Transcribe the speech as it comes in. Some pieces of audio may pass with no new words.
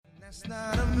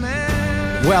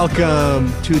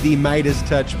Welcome to the Midas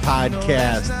Touch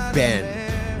podcast.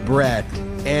 Ben, Brett,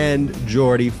 and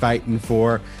Jordy fighting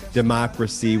for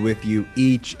democracy with you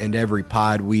each and every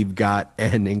pod. We've got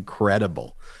an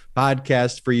incredible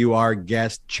podcast for you. Our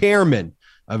guest, chairman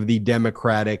of the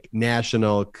Democratic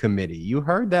National Committee. You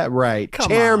heard that right.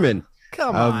 Chairman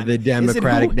of the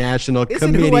Democratic National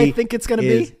Committee. Who I think it's going to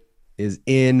be? Is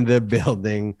in the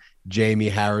building. Jaime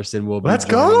Harrison will be. Let's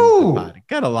go.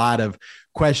 Got a lot of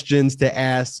questions to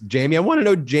ask Jaime. I want to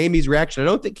know Jaime's reaction. I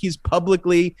don't think he's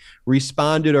publicly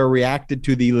responded or reacted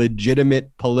to the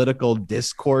legitimate political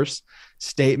discourse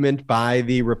statement by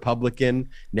the Republican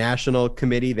National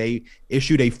Committee. They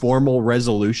issued a formal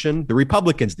resolution. The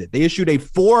Republicans did. They issued a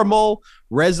formal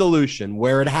resolution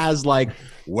where it has like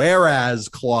whereas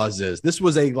clauses. This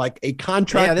was a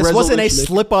contract. Yeah, this resolution. wasn't a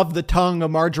slip of the tongue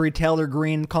of Marjorie Taylor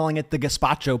Greene calling it the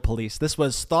gazpacho police. This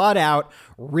was thought out,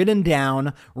 written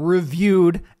down,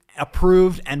 reviewed,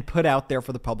 approved, and put out there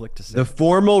for the public to see. The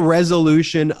formal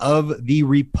resolution of the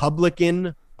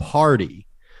Republican Party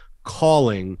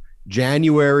calling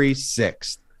January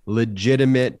 6th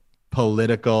legitimate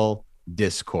political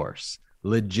discourse.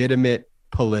 Legitimate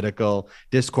political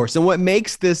discourse. And what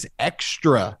makes this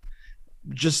extra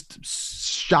just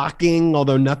shocking,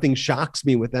 although nothing shocks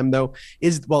me with them, though,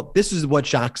 is, well, this is what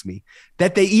shocks me,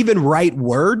 that they even write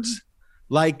words.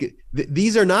 Like,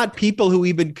 these are not people who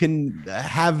even can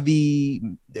have the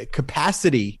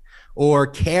capacity or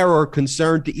care or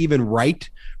concern to even write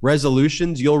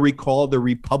resolutions. You'll recall the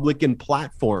Republican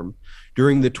platform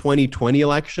during the 2020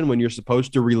 election, when you're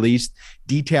supposed to release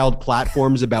detailed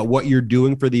platforms about what you're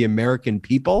doing for the American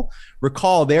people.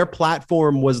 Recall their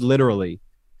platform was literally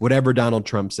whatever Donald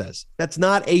Trump says. That's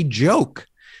not a joke.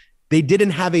 They didn't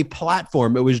have a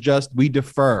platform. It was just, we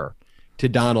defer to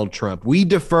Donald Trump. We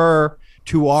defer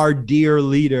to our dear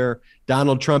leader,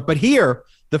 Donald Trump. But here,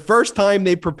 the first time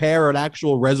they prepare an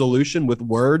actual resolution with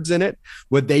words in it,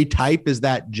 what they type is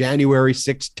that January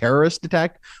 6th terrorist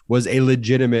attack was a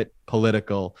legitimate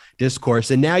political discourse.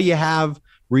 And now you have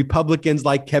Republicans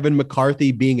like Kevin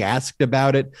McCarthy being asked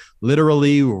about it,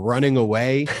 literally running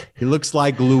away. He looks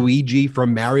like Luigi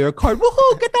from Mario Kart.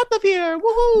 Woohoo, get out of here.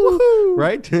 Woohoo. Woohoo.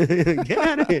 Right? Get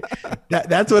out of here.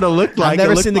 That's what it looked like. I've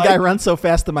never seen the guy run so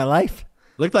fast in my life.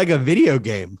 Looked like a video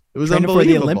game. It was training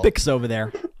unbelievable. For the Olympics over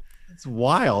there. It's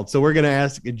wild. So we're going to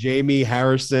ask Jaime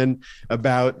Harrison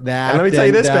about that. And let me tell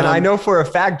you this, Ben. I know for a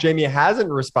fact Jaime hasn't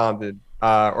responded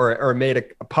or made a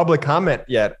public comment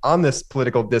yet on this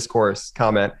political discourse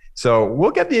comment. So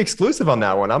we'll get the exclusive on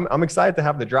that one. I'm excited to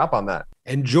have the drop on that.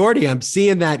 And Jordy, I'm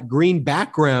seeing that green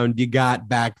background you got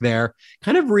back there,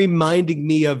 kind of reminding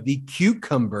me of the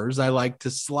cucumbers I like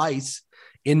to slice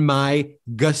in my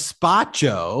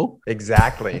gazpacho.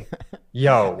 Exactly.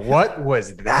 Yo, what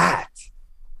was that?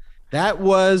 That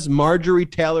was Marjorie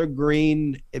Taylor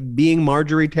Greene being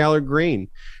Marjorie Taylor Greene,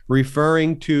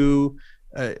 referring to,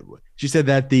 she said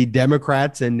that the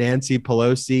Democrats and Nancy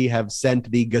Pelosi have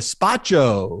sent the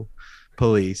gazpacho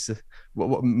police.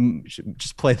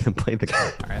 Just play the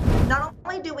clip. Right. Not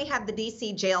only do we have the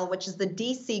DC jail, which is the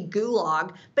DC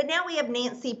gulag, but now we have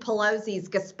Nancy Pelosi's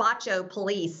gazpacho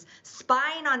police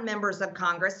spying on members of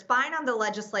Congress, spying on the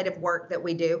legislative work that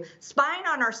we do, spying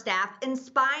on our staff, and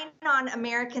spying on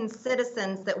American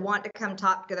citizens that want to come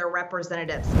talk to their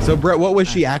representatives. So, Brett, what was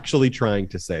she actually trying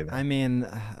to say then? I mean,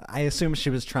 I assume she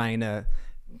was trying to...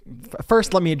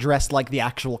 First, let me address like the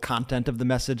actual content of the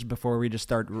message before we just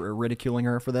start ridiculing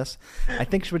her for this. I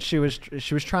think what she was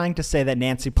trying to say that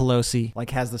Nancy Pelosi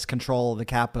like has this control of the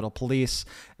Capitol Police,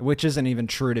 which isn't even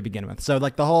true to begin with. So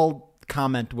like the whole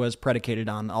comment was predicated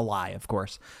on a lie, of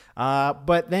course.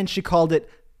 But then she called it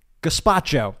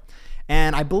gazpacho.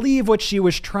 And I believe what she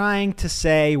was trying to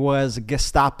say was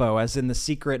Gestapo, as in the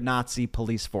secret Nazi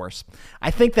police force.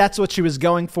 I think that's what she was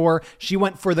going for. She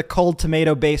went for the cold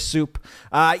tomato-based soup.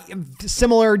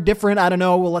 Similar, different, I don't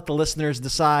know. We'll let the listeners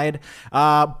decide.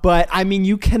 But, I mean,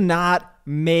 you cannot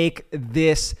make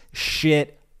this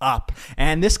shit up.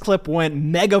 And this clip went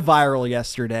mega viral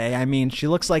yesterday. I mean, she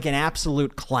looks like an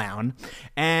absolute clown.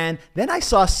 And then I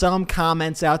saw some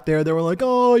comments out there that were like,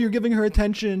 oh, you're giving her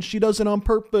attention. She does it on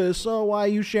purpose. Oh, why are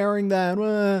you sharing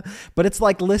that? But it's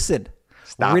like, listen,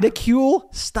 stop. Ridicule,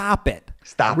 stop it.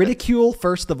 Stop it. Ridicule,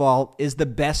 first of all, is the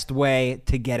best way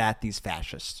to get at these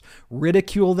fascists.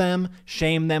 Ridicule them,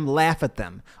 shame them, laugh at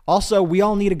them. Also, we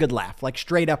all need a good laugh. Like,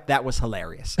 straight up, that was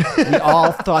hilarious. We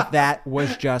all thought that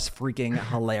was just freaking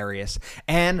hilarious.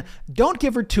 And don't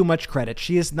give her too much credit.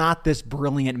 She is not this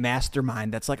brilliant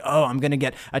mastermind that's like, oh, I'm going to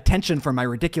get attention for my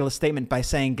ridiculous statement by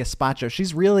saying gazpacho.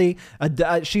 She's really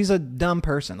she's a dumb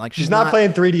person. Like, she's not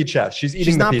playing 3D chess. She's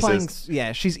eating the pieces.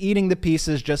 She's eating the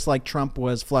pieces just like Trump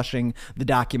was flushing the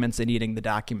documents and eating the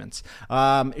documents.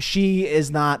 She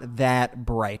is not that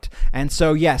bright. And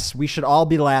so, yes, we should all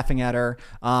be laughing at her.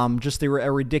 Just a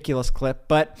ridiculous clip.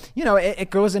 But, it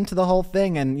goes into the whole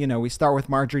thing. And, we start with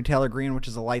Marjorie Taylor Greene, which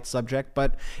is a light subject.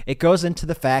 But it goes into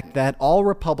the fact that all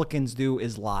Republicans do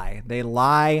is lie. They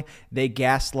lie, they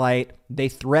gaslight, they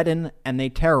threaten, and they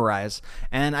terrorize.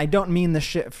 And I don't mean the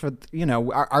shit for,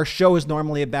 our show is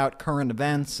normally about current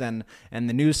events and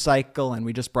the news cycle. And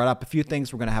we just brought up a few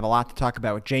things. We're going to have a lot to talk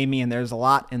about with Jaime, and there's a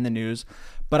lot in the news.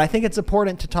 But I think it's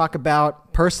important to talk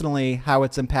about personally how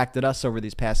it's impacted us over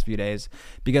these past few days,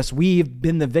 because we've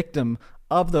been the victim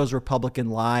of those Republican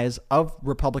lies, of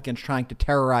Republicans trying to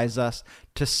terrorize us,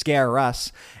 to scare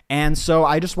us. And so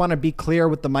I just want to be clear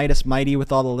with the Midas Mighty,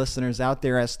 with all the listeners out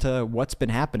there, as to what's been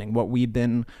happening, what we've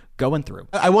been going through.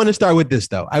 I want to start with this,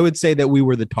 though. I would say that we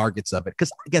were the targets of it,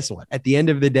 because guess what? At the end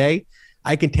of the day,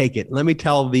 I can take it. Let me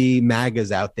tell the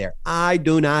MAGAs out there, I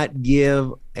do not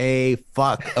give a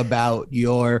fuck about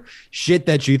your shit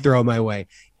that you throw my way.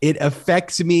 It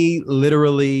affects me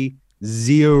literally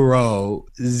zero.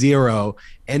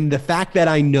 And the fact that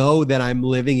I know that I'm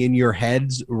living in your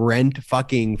heads rent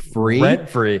free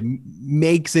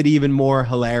makes it even more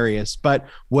hilarious. But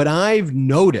what I've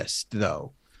noticed,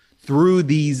 though, through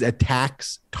these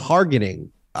attacks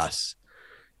targeting us,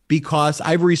 because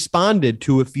I've responded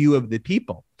to a few of the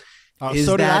people. Oh,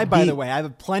 so did I, by the way. I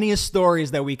have plenty of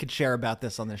stories that we could share about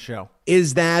this on the show.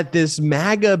 Is that this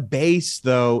MAGA base,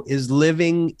 though, is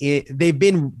living in,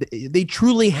 they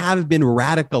truly have been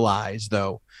radicalized,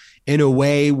 though, in a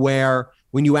way where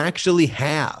when you actually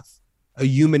have a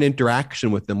human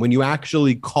interaction with them, when you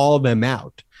actually call them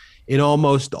out, in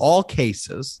almost all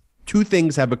cases, two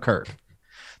things have occurred.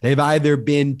 They've either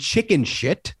been chicken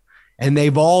shit, and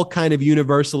they've all kind of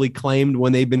universally claimed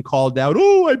when they've been called out,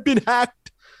 oh, I've been hacked.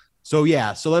 So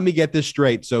let me get this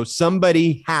straight. So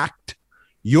somebody hacked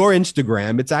your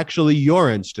Instagram. It's actually your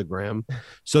Instagram,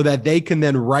 so that they can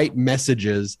then write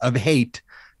messages of hate,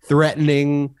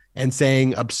 threatening and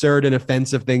saying absurd and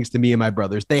offensive things to me and my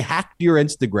brothers. They hacked your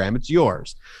Instagram. It's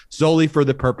yours solely for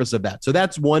the purpose of that. So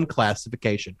that's one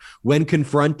classification. When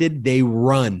confronted, they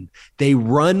run. They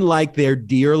run like their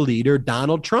dear leader,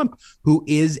 Donald Trump, who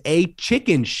is a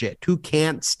chicken shit, who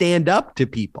can't stand up to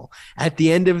people. At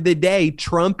the end of the day,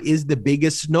 Trump is the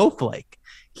biggest snowflake.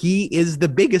 He is the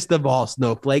biggest of all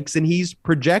snowflakes, and he's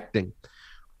projecting.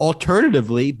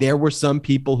 Alternatively, there were some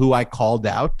people who I called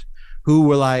out who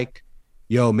were like,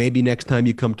 yo, maybe next time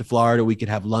you come to Florida, we could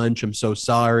have lunch. I'm so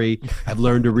sorry. I've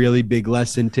learned a really big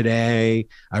lesson today.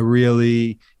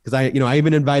 Because I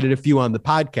even invited a few on the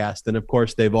podcast, and of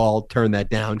course they've all turned that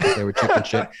down because they were chicken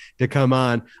shit to come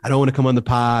on. I don't want to come on the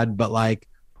pod, but like,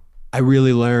 I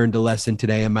really learned a lesson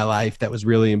today in my life that was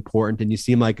really important, and you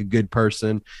seem like a good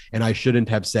person, and I shouldn't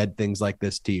have said things like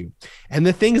this to you. And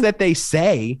the things that they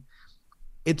say,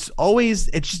 it's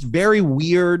just very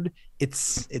weird.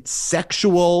 It's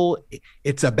sexual.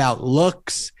 It's about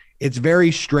looks. It's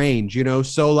very strange,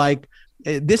 So like,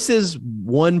 this is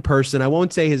one person. I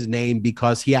won't say his name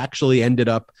because he actually ended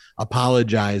up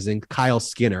apologizing. Kyle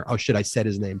Skinner. Oh shit, I said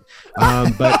his name.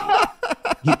 But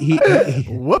he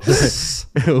whoops.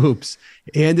 Oops.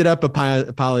 He ended up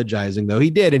apologizing, though.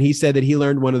 He did, and he said that he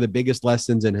learned one of the biggest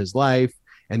lessons in his life,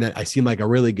 and that I seem like a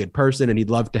really good person, and he'd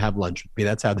love to have lunch with me.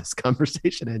 That's how this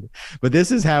conversation ended. But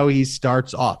this is how he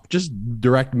starts off, just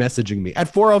direct messaging me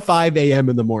at 4:05 a.m.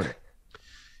 in the morning.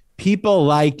 People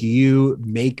like you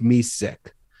make me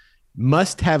sick.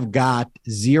 Must have got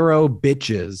 0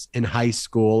 bitches in high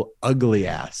school, ugly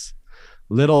ass,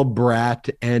 little brat,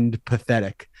 and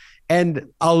pathetic. And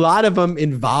a lot of them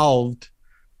involved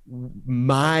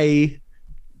my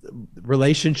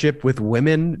relationship with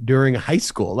women during high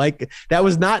school. Like, that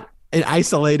was not an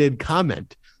isolated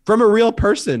comment from a real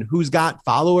person who's got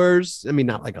followers. I mean,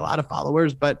 not like a lot of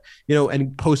followers, but,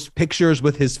 and posts pictures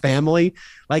with his family.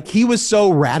 Like, he was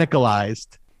so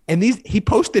radicalized. And he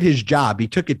posted his job. He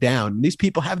took it down. And these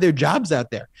people have their jobs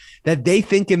out there that they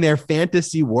think in their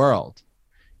fantasy world,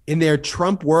 in their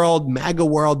Trump world, MAGA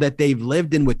world that they've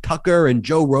lived in with Tucker and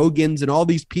Joe Rogan's and all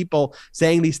these people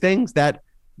saying these things, that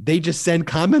they just send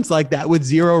comments like that with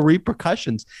 0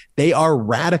 repercussions. They are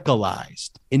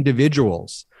radicalized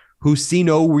individuals who see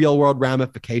no real world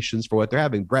ramifications for what they're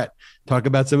having. Brett, talk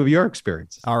about some of your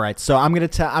experiences. All right, so I'm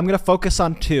gonna focus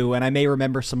on two, and I may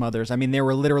remember some others. I mean, there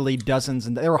were literally dozens,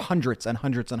 and there were hundreds and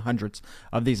hundreds and hundreds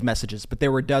of these messages, but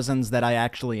there were dozens that I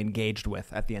actually engaged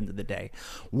with at the end of the day.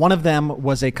 One of them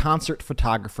was a concert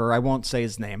photographer. I won't say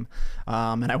his name,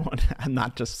 and I'm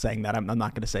not just saying that. I'm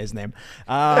not going to say his name.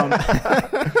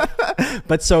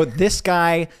 But so this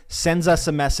guy sends us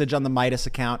a message on the Midas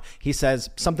account. He says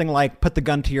something like, "Put the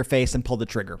gun to your face and pull the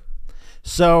trigger."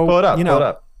 So Pull it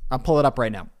up. I'll pull it up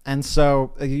right now. And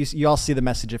so you all see the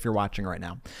message if you're watching right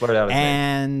now. Blur it out.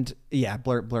 And yeah,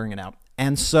 blurring it out.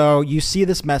 And so you see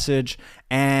this message.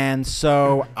 And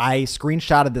so I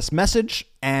screenshotted this message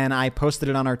and I posted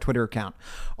it on our Twitter account.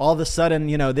 All of a sudden,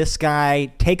 this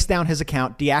guy takes down his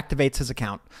account, deactivates his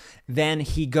account. Then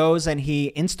he goes and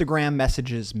he Instagram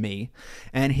messages me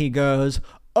and he goes,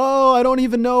 "Oh, I don't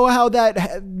even know how that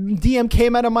DM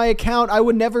came out of my account. I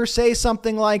would never say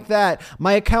something like that.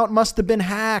 My account must have been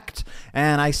hacked."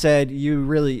 And I said, "You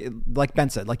really, like Ben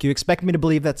said, like you expect me to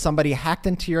believe that somebody hacked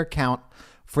into your account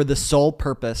for the sole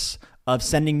purpose of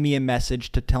sending me a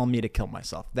message to tell me to kill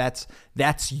myself. That's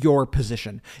your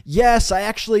position. Yes, I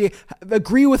actually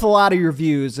agree with a lot of your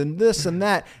views and this and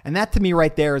that." And that to me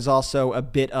right there is also a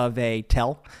bit of a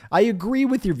tell. I agree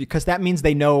with your view because that means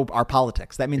they know our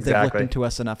politics. That means they've looked into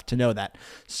us enough to know that.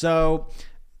 So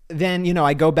then,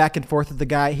 I go back and forth with the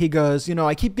guy. He goes,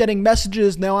 "I keep getting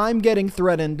messages. Now I'm getting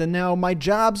threatened. And now my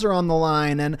jobs are on the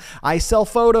line. And I sell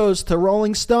photos to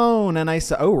Rolling Stone." And I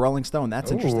say, "Oh, Rolling Stone. That's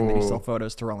interesting that you sell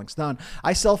photos to Rolling Stone.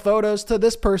 I sell photos to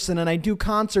this person and I do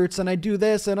concerts and I do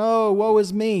this and oh, woe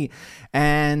is me."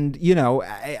 And,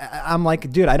 I'm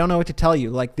like, dude, I don't know what to tell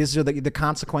you. Like, these are the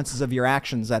consequences of your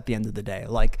actions at the end of the day.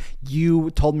 Like,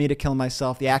 you told me to kill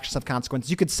myself. The actions have consequences.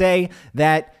 You could say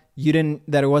that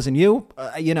that it wasn't you.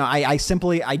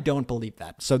 I don't believe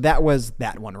that. So that was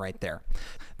that one right there.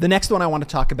 The next one I want to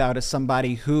talk about is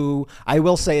somebody who I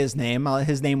will say his name.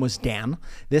 His name was Dan.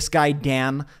 This guy,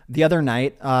 Dan, the other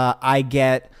night, I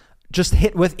get just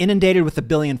inundated with a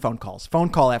billion phone calls. Phone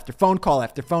call after phone call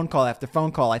after phone call after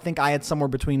phone call. I think I had somewhere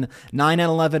between 9 and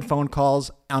 11 phone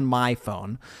calls on my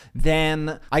phone.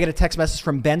 Then I get a text message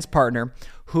from Ben's partner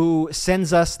who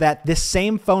sends us that this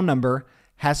same phone number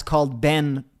has called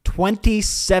Ben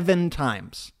 27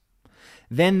 times.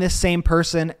 Then this same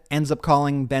person ends up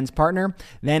calling Ben's partner,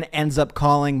 then ends up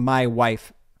calling my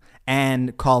wife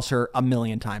and calls her a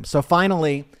million times. So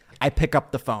finally, I pick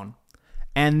up the phone.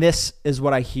 And this is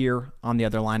what I hear on the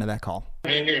other line of that call.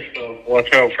 Hang yourself.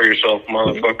 Watch out for yourself,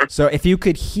 motherfucker. So if you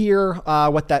could hear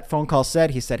what that phone call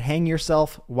said, he said, "Hang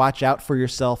yourself, watch out for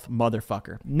yourself,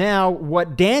 motherfucker." Now,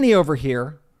 what Danny over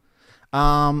here,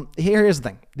 here's the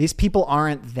thing. These people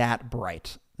aren't that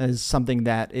bright. Is something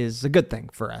that is a good thing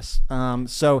for us.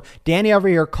 So Danny over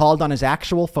here called on his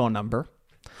actual phone number.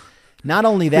 Not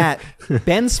only that,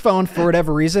 Ben's phone, for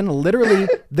whatever reason, literally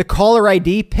the caller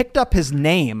ID picked up his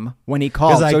name when he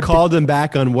called. Because I called him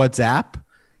back on WhatsApp.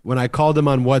 When I called him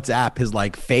on WhatsApp, his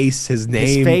face, his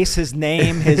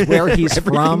name, his where he's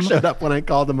from showed up when I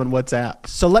called him on WhatsApp.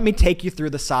 So let me take you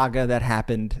through the saga that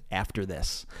happened after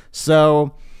this.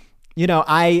 So,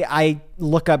 I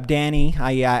look up Danny.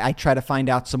 I try to find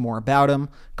out some more about him,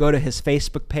 go to his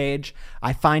Facebook page.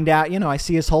 I find out, I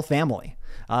see his whole family.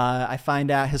 I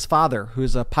find out his father,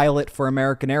 who's a pilot for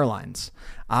American Airlines.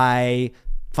 I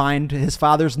find his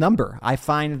father's number. I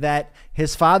find that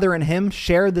his father and him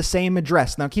share the same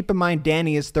address. Now, keep in mind,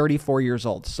 Danny is 34 years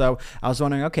old. So I was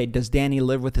wondering, okay, does Danny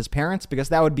live with his parents? Because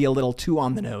that would be a little too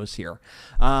on the nose here.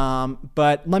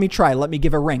 But let me try. Let me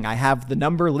give a ring. I have the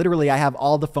number. Literally, I have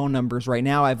all the phone numbers right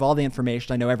now. I have all the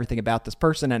information. I know everything about this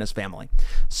person and his family.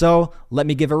 So let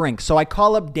me give a ring. So I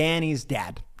call up Danny's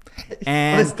dad.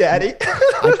 And his daddy.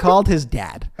 I called his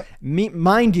dad.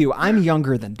 Mind you, I'm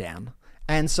younger than Dan.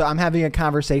 And so I'm having a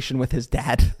conversation with his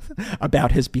dad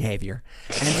about his behavior.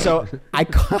 And so I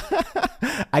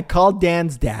called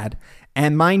Dan's dad.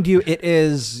 And mind you, it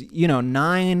is,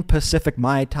 9 Pacific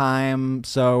my time.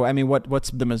 So, I mean, what's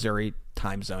the Missouri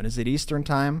time zone? Is it Eastern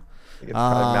time? It's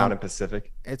probably Mountain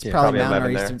Pacific. It's probably Mountain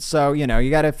or Eastern. There. So,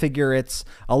 you got to figure it's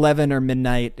 11 or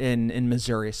midnight in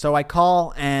Missouri. So I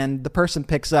call and the person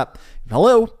picks up.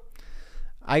 "Hello?"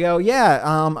 I go, "Yeah,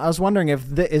 I was wondering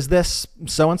is this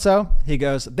so-and-so?" He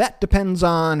goes, "That depends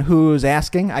on who's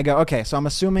asking." I go, "Okay, so I'm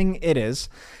assuming it is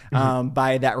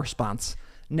by that response."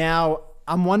 Now,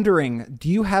 I'm wondering, do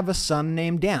you have a son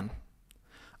named Dan?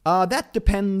 That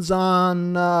depends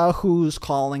on who's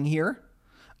calling here.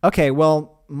 Okay,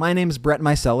 well, my name's Brett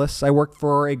Mycelis. I work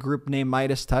for a group named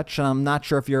Midas Touch. I'm not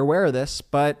sure if you're aware of this,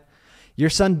 but your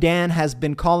son Dan has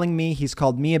been calling me. He's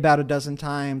called me about a dozen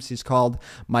times. He's called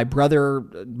my brother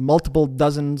multiple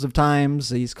dozens of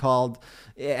times. He's called,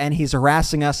 and he's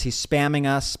harassing us. He's spamming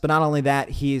us. But not only that,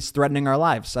 he's threatening our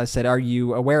lives. I said, are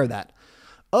you aware of that?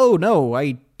 Oh, no,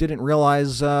 I didn't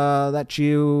realize that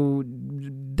you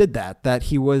did that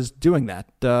he was doing that.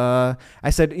 I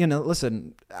said,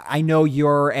 listen, I know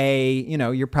you're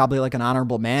you're probably like an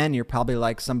honorable man. You're probably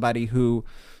like somebody who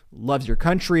loves your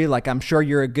country. Like, I'm sure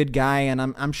you're a good guy. And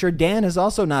I'm sure Dan is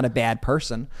also not a bad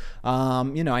person.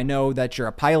 I know that you're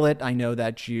a pilot. I know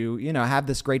that you have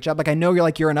this great job. Like, I know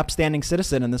you're an upstanding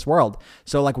citizen in this world.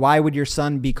 So like, why would your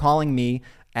son be calling me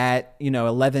at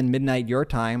 11 midnight your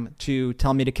time to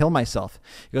tell me to kill myself?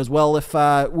 He goes, well, if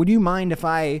would you mind if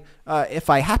I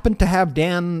happen to have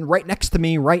Dan right next to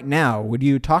me right now, would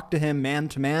you talk to him man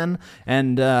to man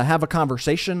and have a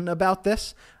conversation about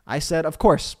this? I said, of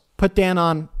course. Put Dan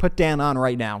on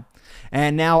right now.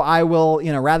 And now I will,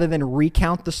 rather than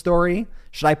recount the story,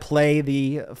 should I play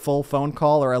the full phone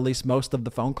call, or at least most of the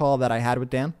phone call that I had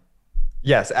with Dan?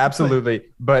 Yes, absolutely.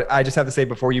 But I just have to say,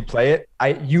 before you play it,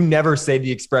 you never say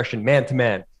the expression man to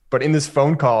man, but in this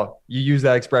phone call, you use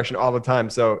that expression all the time.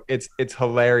 So it's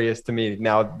hilarious to me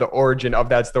now, the origin of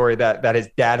that story, that his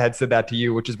dad had said that to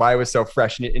you, which is why it was so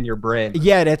fresh in your brain.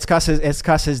 Yeah, it's cause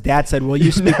his dad said, "Will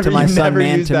you speak to my son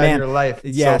man to man?" In your life.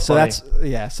 Yeah, so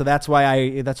that's why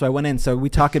I went in. So we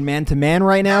talking man to man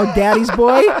right now, daddy's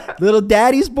boy, little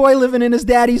daddy's boy living in his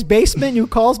daddy's basement, who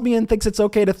calls me and thinks it's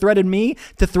okay to threaten me,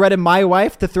 to threaten my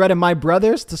wife, to threaten my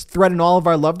brothers, to threaten all of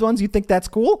our loved ones. You think that's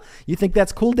cool? You think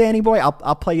that's cool, Danny boy?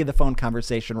 I'll play you the phone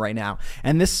conversation right now.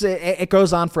 And this it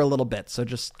goes on for a little bit, so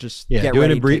just get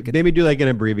ready. Maybe do like an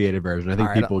abbreviated version. I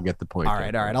think people will get the point. All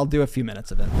right. I'll do a few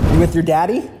minutes of it. You with your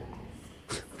daddy?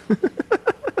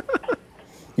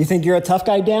 You think you're a tough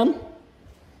guy, Dan?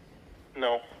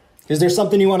 No. Is there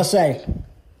something you want to say?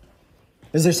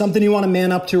 Is there something you want to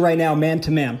man up to right now, man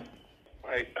to man?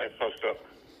 I fucked up.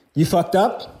 You fucked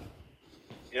up?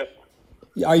 Yep,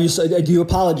 Do you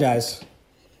apologize?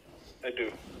 I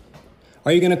do.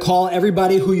 Are you going to call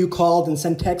everybody who you called and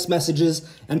send text messages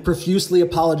and profusely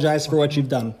apologize for what you've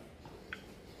done?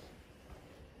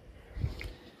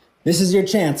 This is your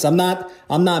chance. I'm not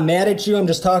mad at you. I'm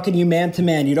just talking to you man to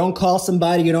man. You don't call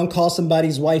somebody. You don't call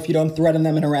somebody's wife. You don't threaten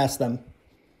them and harass them.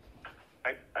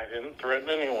 I didn't threaten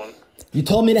anyone. You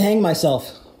told me to hang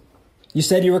myself. You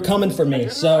said you were coming for me.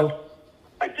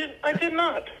 I did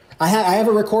not. I have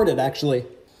it recorded, actually.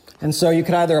 And so you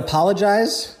could either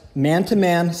apologize man to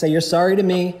man, say you're sorry to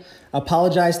me,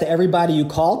 apologize to everybody you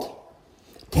called,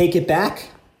 take it back,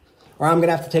 or I'm going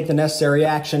to have to take the necessary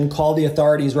action, call the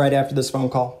authorities right after this phone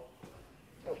call.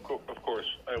 Of course,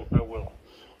 I will.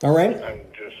 All right?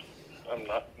 I'm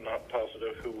not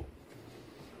positive who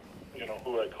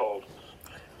I called.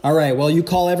 All right, well, you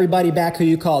call everybody back who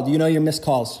you called. You know your missed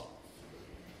calls.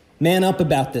 Man up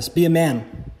about this. Be a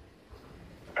man.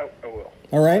 I will.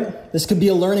 All right? This could be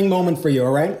a learning moment for you,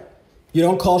 all right? You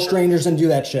don't call strangers and do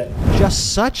that shit.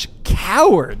 Just such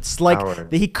cowards.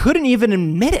 He couldn't even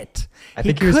admit it. I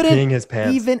think he was peeing his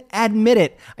pants. Even admit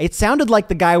it. It sounded like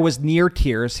the guy was near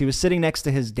tears. He was sitting next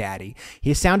to his daddy.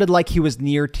 He sounded like he was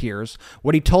near tears.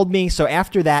 What he told me, so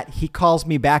after that, he calls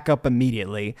me back up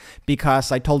immediately because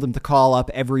I told him to call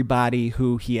up everybody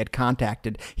who he had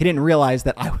contacted. He didn't realize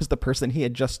that I was the person he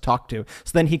had just talked to.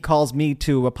 So then he calls me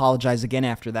to apologize again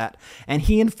after that. And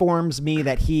he informs me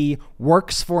that he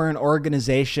works for an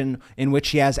organization in which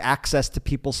he has access to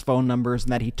people's phone numbers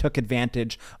and that he took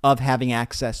advantage of having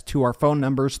access to our phone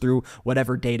numbers through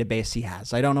whatever database he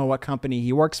has. I don't know what company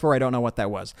he works for. I don't know what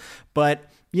that was. But,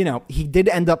 he did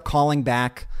end up calling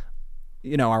back,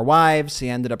 our wives. He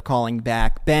ended up calling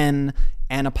back Ben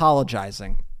and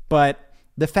apologizing. But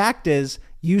the fact is,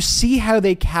 you see how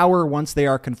they cower once they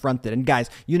are confronted. And guys,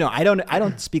 I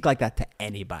don't speak like that to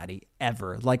anybody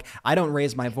ever. Like, I don't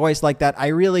raise my voice like that. I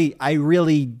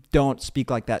really don't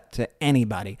speak like that to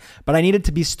anybody. But I needed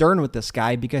to be stern with this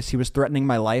guy because he was threatening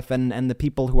my life and the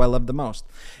people who I love the most.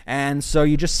 And so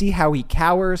you just see how he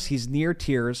cowers. He's near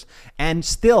tears. And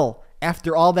still,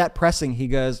 after all that pressing, he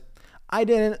goes, I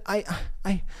didn't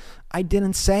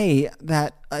say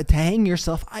that to hang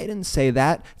yourself. I didn't say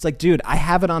that. It's like, dude, I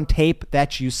have it on tape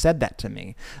that you said that to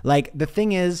me. Like, the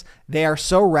thing is, they are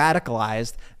so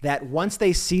radicalized that once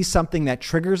they see something that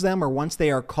triggers them or once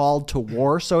they are called to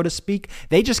war, so to speak,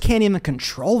 they just can't even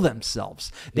control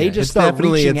themselves. They just start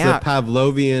reaching out. It's a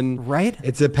Pavlovian, right?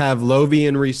 It's a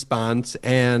Pavlovian response.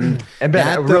 And Ben,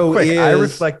 that, real quick, I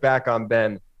reflect back on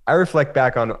Ben. I reflect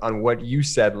back on what you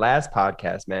said last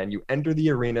podcast, man. You enter the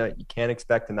arena, you can't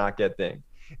expect to not get dinged.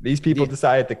 These people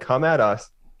decided to come at us,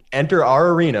 enter our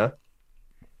arena,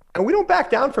 And we don't back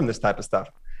down from this type of stuff.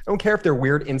 I don't care if they're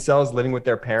weird incels living with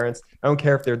their parents. I don't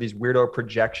care if they're these weirdo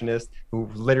projectionists who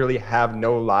literally have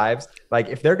no lives. Like,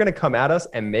 if they're going to come at us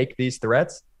and make these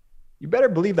threats, you better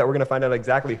believe that we're going to find out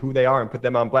exactly who they are and put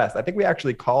them on blast. I think we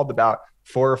actually called about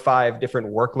 4 or 5 different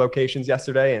work locations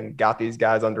yesterday and got these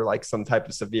guys under like some type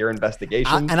of severe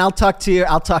investigation. And I'll talk to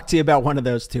you about one of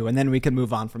those too, and then we can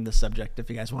move on from this subject if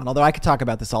you guys want. Although I could talk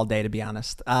about this all day, to be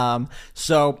honest.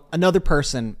 So another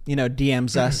person,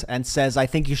 DMs us and says, "I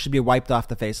think you should be wiped off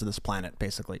the face of this planet,"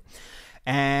 basically.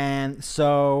 And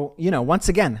so, once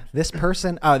again, this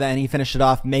person. Oh, then he finished it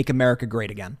off. "Make America great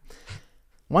again."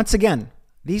 Once again.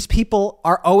 These people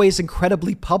are always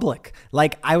incredibly public.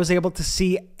 Like, I was able to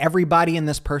see everybody in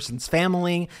this person's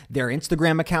family. Their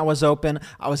Instagram account was open.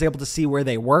 I was able to see where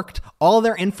they worked. All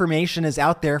their information is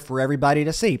out there for everybody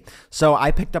to see. So I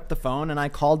picked up the phone and I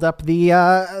called up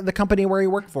the company where he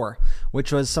worked for,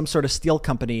 which was some sort of steel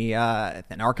company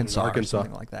in Arkansas or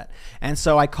something like that. And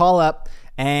so I call up.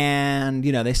 And,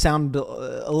 they sound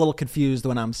a little confused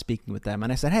when I'm speaking with them.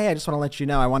 And I said, "Hey, I just want to let you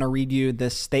know, I want to read you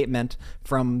this statement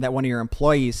from that one of your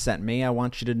employees sent me. I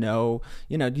want you to know,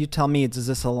 you tell me, does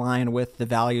this align with the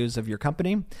values of your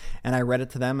company?" And I read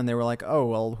it to them and they were like, "Oh,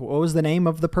 well, what was the name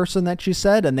of the person that you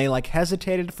said?" And they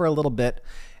hesitated for a little bit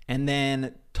and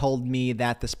then told me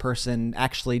that this person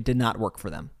actually did not work for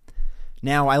them.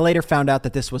 Now, I later found out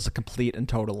that this was a complete and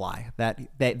total lie, that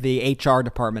the HR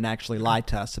department actually lied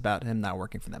to us about him not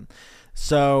working for them.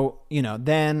 So,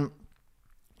 then,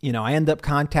 I end up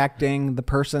contacting the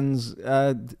person's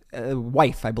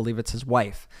wife, I believe it's his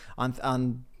wife,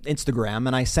 on Instagram,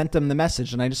 and I sent him the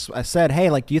message, and I said, "Hey,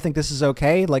 do you think this is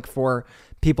okay, for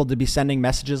people to be sending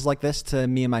messages like this to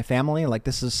me and my family?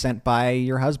 This is sent by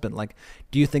your husband.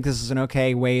 Do you think this is an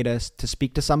okay way to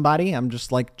speak to somebody? I'm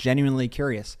just genuinely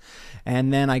curious."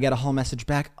 And then I get a whole message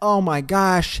back. "Oh my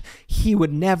gosh, he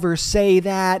would never say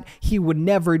that. He would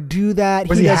never do that.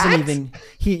 Was he doesn't hacked? even."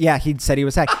 He said he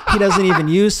was hacked. He doesn't even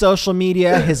use social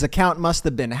media. His account must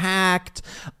have been hacked.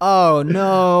 Oh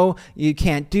no, you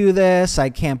can't do this. I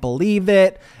can't believe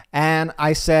it. And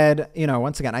I said,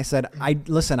 once again, I said, I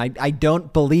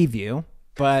don't believe you,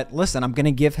 but listen, I'm going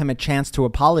to give him a chance to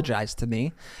apologize to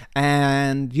me.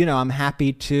 And, I'm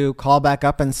happy to call back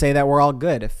up and say that we're all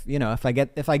good. If I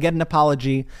get an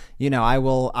apology, I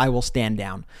will stand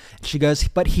down. She goes,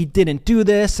 "But he didn't do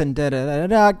this and da da da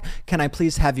da. Can I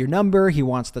please have your number? He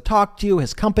wants to talk to you.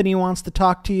 His company wants to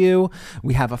talk to you.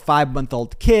 We have a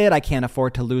 5-month-old kid. I can't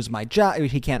afford to lose my job.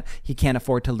 He can't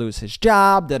afford to lose his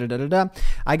job. Da da da da da."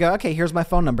 I go, "Okay, here's my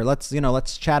phone number.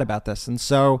 Let's chat about this." And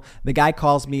so the guy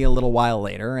calls me a little while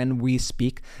later and we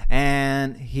speak,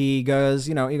 and he goes,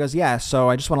 "Yeah, so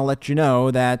I just want to let you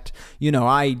know that,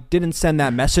 I didn't send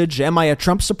that message. Am I a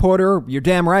Trump supporter? You're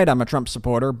damn right I'm a Trump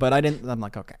supporter, but I didn't." I'm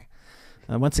like, okay.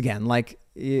 Once again,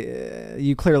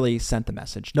 you clearly sent the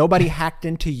message. Nobody hacked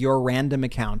into your random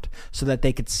account so that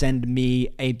they could send me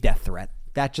a death threat.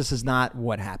 That just is not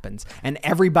what happens. And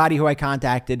everybody who I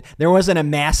contacted, there wasn't a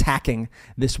mass hacking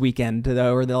this weekend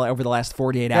over the last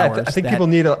 48 hours. I think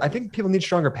people need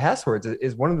stronger passwords.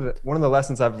 Is one of the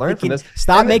lessons I've learned from this.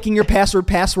 Stop making your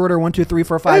password or 1 2 3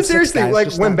 4 5 6.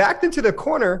 Seriously, when backed into the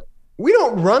corner, we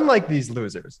don't run like these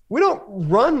losers. We don't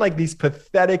run like these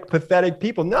pathetic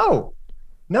people. No,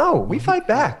 we fight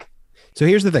back. So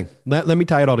here's the thing. Let me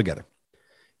tie it all together.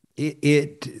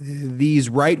 These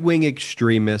right-wing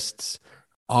extremists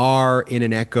are in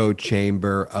an echo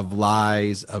chamber of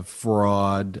lies, of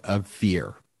fraud, of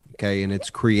fear. Okay. And it's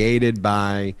created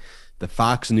by the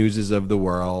Fox Newses of the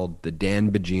world, the Dan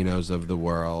Baginos of the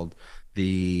world,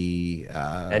 the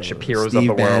and Shapiro's Steve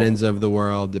of the Bannon's of the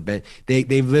world.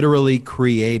 They've literally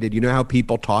created, how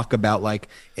people talk about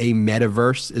a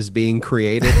metaverse is being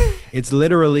created. It's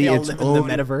literally its own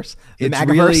the metaverse. It's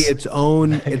really its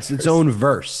own its own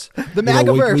verse. The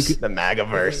MAGAverse. The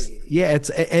MAGAverse. Yeah,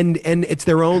 it's it's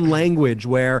their own language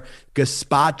where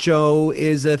gazpacho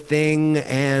is a thing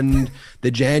and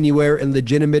the January and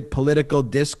legitimate political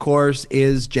discourse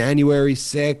is January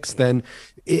 6th, and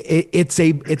it's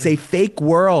a fake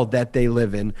world that they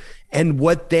live in. And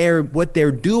what they're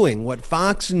doing, what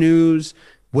Fox News,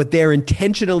 what they're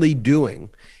intentionally doing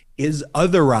is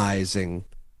otherizing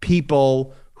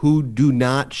people who do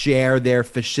not share their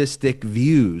fascistic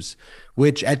views,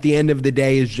 which at the end of the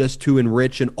day is just to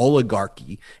enrich an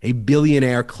oligarchy, a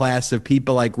billionaire class of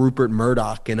people like Rupert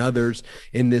Murdoch and others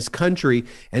in this country.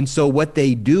 And so what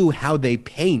they do, how they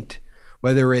paint,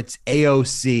 whether it's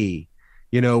AOC,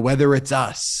 whether it's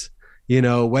us,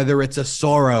 whether it's a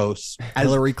Soros,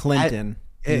 Hillary Clinton,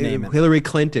 Hillary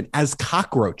Clinton, as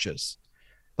cockroaches.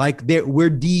 Like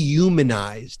we're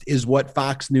dehumanized is what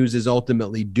Fox News is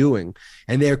ultimately doing.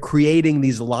 And they're creating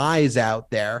these lies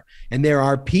out there. And there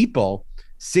are people,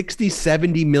 60,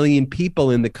 70 million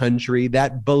people in the country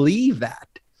that believe that.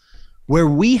 Where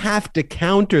we have to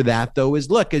counter that, though, is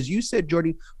look, as you said,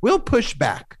 Jordy, we'll push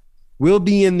back. We'll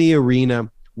be in the arena.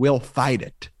 We'll fight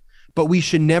it. But we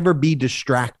should never be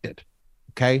distracted.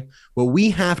 Okay? What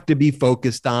we have to be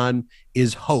focused on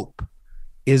is hope,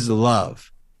 is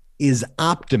love, is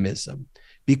optimism,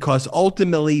 because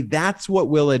ultimately that's what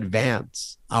will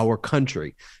advance our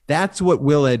country. That's what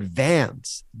will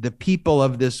advance the people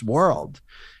of this world.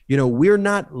 You know, we're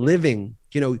not living,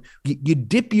 you know, you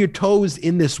dip your toes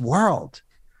in this world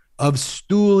of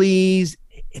stoolies.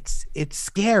 It's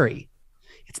scary.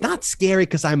 It's not scary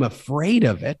because I'm afraid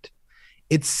of it.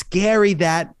 It's scary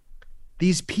that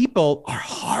these people are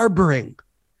harboring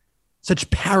such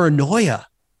paranoia.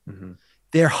 Mm-hmm.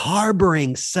 They're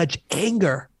harboring such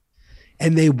anger,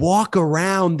 and they walk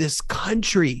around this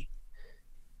country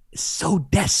so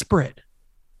desperate,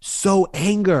 so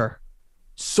anger,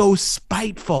 so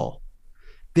spiteful.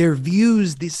 Their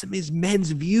views, these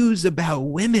men's views about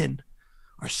women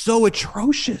are so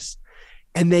atrocious,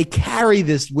 and they carry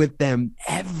this with them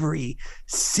every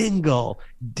single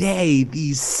day,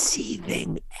 these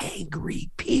seething, angry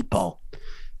people.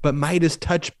 But Midas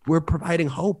touch, we're providing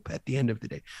hope at the end of the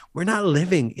day. We're not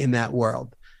living in that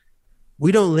world.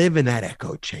 We don't live in that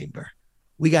echo chamber.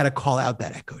 We got to call out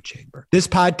that echo chamber. This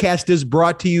podcast is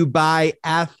brought to you by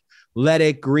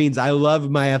Athletic Greens. I love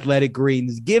my Athletic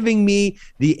Greens, giving me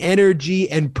the energy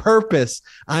and purpose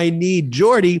I need.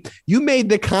 Jordy, you made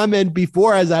the comment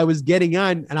before as I was getting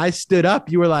on, and I stood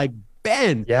up. You were like,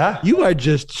 Ben, yeah, you are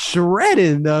just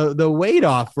shredding the weight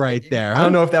off right there. Huh? I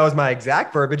don't know if that was my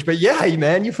exact verbiage, but yeah,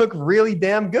 man, you look really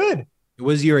damn good. It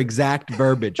was your exact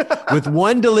verbiage. With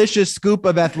one delicious scoop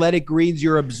of Athletic Greens,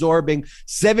 you're absorbing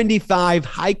 75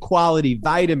 high-quality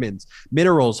vitamins,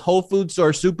 minerals, whole food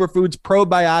source superfoods,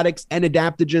 probiotics, and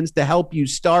adaptogens to help you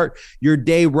start your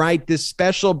day right. This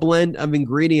special blend of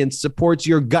ingredients supports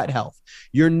your gut health,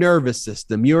 your nervous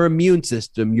system, your immune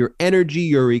system, your energy,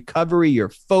 your recovery, your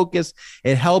focus.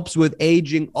 It helps with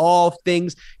aging, all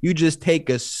things. You just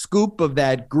take a scoop of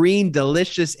that green,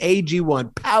 delicious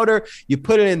AG1 powder. You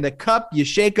put it in the cup. You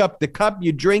shake up the cup.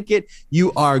 You drink it.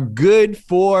 You are good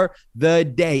for the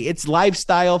day. It's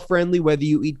lifestyle friendly, whether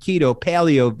you eat keto,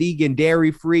 paleo, vegan,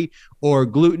 dairy-free, or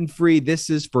gluten-free. This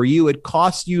is for you. It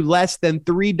costs you less than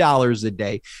 $3 a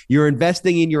day. You're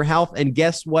investing in your health, and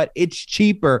guess what? It's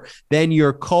cheaper than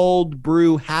your cold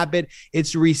brew habit.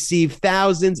 It's received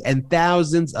thousands and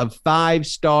thousands of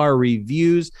 5-star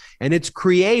reviews, and its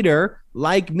creator,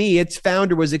 like me, its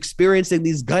founder, was experiencing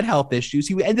these gut health issues.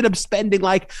 He ended up spending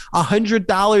like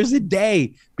 $100 a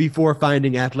day before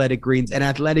finding Athletic Greens, and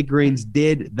Athletic Greens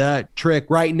did the trick.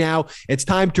 Right now, it's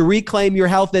time to reclaim your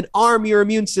health and arm your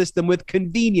immune system with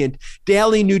convenient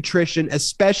daily nutrition,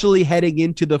 especially heading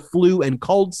into the flu and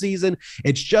cold season.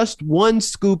 It's just one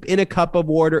scoop in a cup of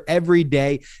water every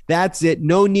day. That's it.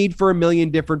 No need for a million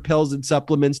different pills and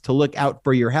supplements to look out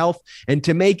for your health. And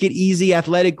to make it easy,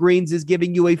 Athletic Greens is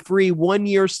giving you a free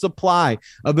 1-year supply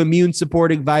of immune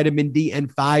supporting vitamin D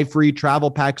and 5 free travel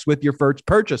packs with your first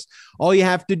purchase. All you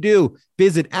have to do,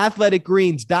 visit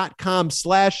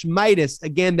athleticgreens.com/Midas.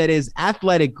 Again, that is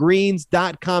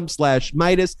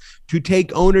athleticgreens.com/Midas to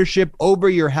take ownership over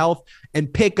your health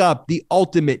and pick up the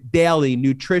ultimate daily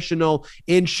nutritional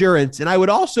insurance. And I would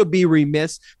also be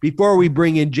remiss before we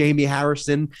bring in Jaime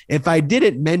Harrison if I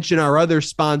didn't mention our other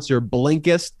sponsor,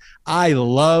 Blinkist. I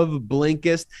love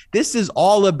Blinkist. This is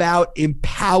all about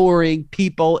empowering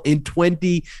people in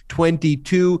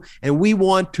 2022, and we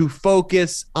want to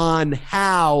focus on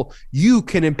how you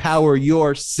can empower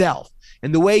yourself.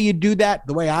 And the way you do that,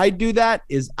 the way I do that,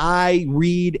 is I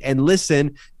read and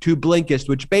listen to Blinkist,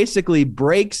 which basically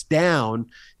breaks down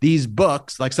these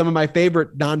books, like some of my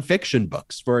favorite nonfiction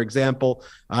books. For example,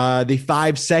 The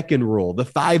 5-Second Rule, The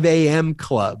 5 a.m.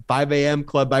 Club, 5 a.m.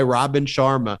 Club by Robin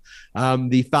Sharma,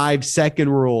 The 5-Second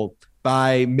Rule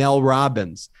by Mel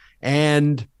Robbins.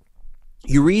 And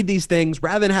you read these things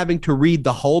rather than having to read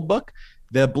the whole book.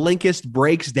 The Blinkist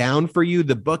breaks down for you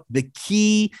the book, the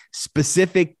key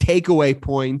specific takeaway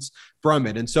points from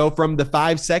it. And so from the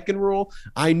 5-second rule,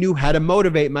 I knew how to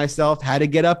motivate myself, how to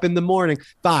get up in the morning.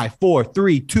 5, 4,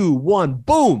 3, 2, 1,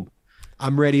 boom.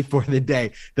 I'm ready for the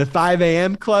day. The 5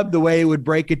 a.m. club, the way it would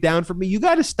break it down for me, you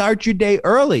got to start your day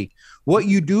early. What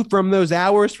you do from those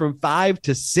hours from 5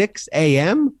 to 6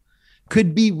 a.m.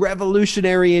 could be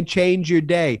revolutionary and change your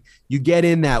day. You get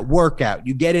in that workout.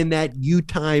 You get in that you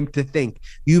time to think.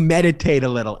 You meditate a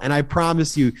little. And I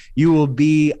promise you, you will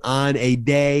be on a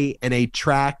day and a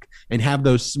track and have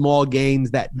those small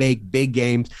gains that make big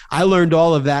gains. I learned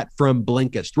all of that from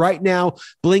Blinkist. Right now,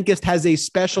 Blinkist has a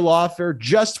special offer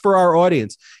just for our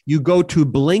audience. You go to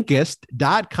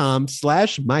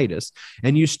Blinkist.com/Midas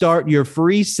and you start your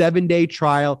free 7-day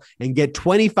trial and get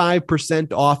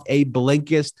 25% off a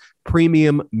Blinkist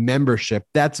premium membership.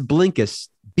 That's Blinkist.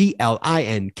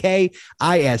 Blinkist,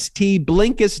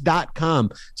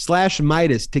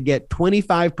 Blinkist.com/Midas to get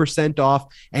 25% off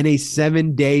and a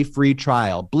 7-day free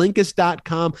trial.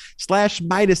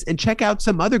 Blinkist.com/Midas and check out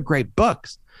some other great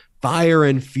books. Fire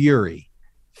and Fury,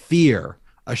 Fear,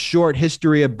 A Short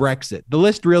History of Brexit. The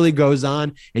list really goes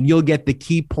on, and you'll get the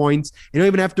key points. You don't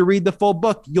even have to read the full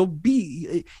book. You'll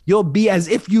be as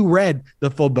if you read the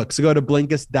full book. So go to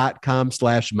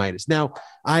Blinkist.com/Midas. Now,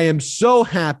 I am so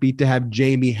happy to have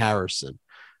Jaime Harrison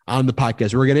on the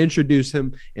podcast. We're going to introduce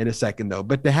him in a second, though.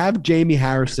 But to have Jaime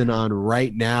Harrison on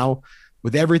right now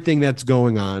with everything that's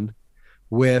going on,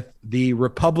 with the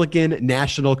Republican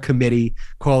National Committee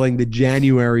calling the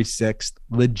January 6th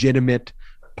legitimate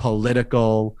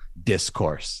political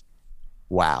discourse.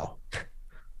 Wow.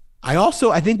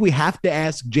 I think we have to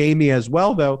ask Jaime as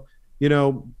well, though,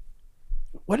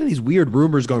 what are these weird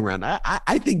rumors going around?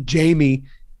 I think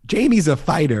Jaime's a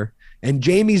fighter, and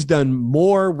Jaime's done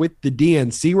more with the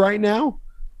DNC right now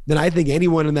than I think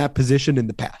anyone in that position in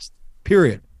the past,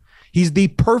 period. He's the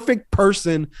perfect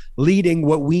person leading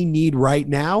what we need right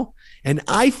now. And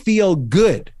I feel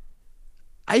good.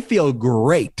 I feel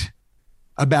great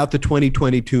about the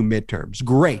 2022 midterms.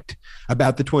 Great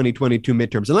about the 2022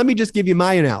 midterms. And let me just give you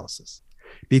my analysis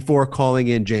before calling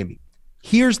in Jaime.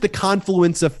 Here's the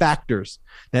confluence of factors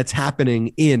that's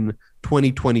happening in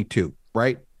 2022,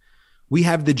 right? We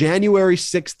have the January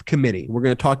 6th committee. We're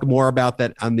going to talk more about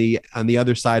that on the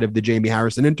other side of the Jaime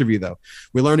Harrison interview, though.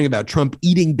 We're learning about Trump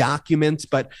eating documents,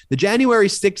 but the January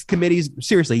 6th committee,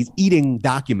 seriously, he's eating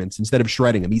documents instead of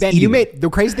shredding them. The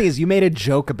crazy thing is you made a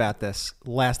joke about this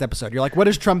last episode. You're like, what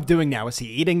is Trump doing now? Is he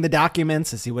eating the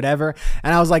documents? Is he whatever?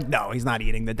 And I was like, no, he's not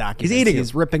eating the documents.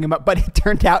 He's ripping them up. But it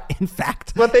turned out, in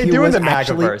fact, what they do in the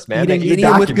MAGAverse, man. They eat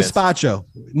them with gazpacho.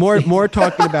 More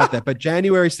talking about that. But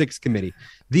January 6th committee.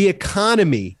 The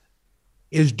economy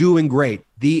is doing great.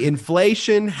 The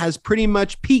inflation has pretty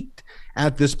much peaked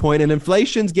at this point, and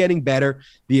inflation's getting better.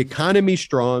 The economy's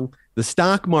strong. The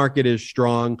stock market is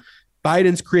strong.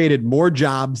 Biden's created more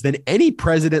jobs than any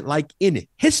president like in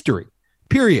history,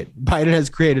 period. Biden has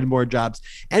created more jobs,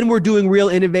 and we're doing real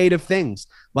innovative things,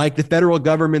 like the federal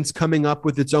government's coming up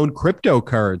with its own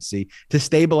cryptocurrency to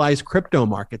stabilize crypto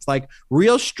markets, like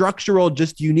real structural,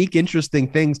 just unique, interesting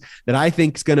things that I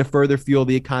think is going to further fuel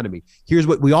the economy. Here's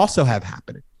what we also have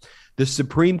happening. The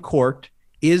Supreme Court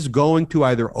is going to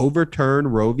either overturn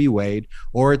Roe v. Wade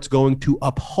or it's going to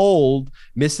uphold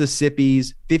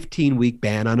Mississippi's 15-week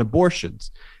ban on abortions.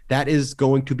 That is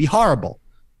going to be horrible.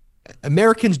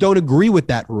 Americans don't agree with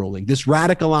that ruling, this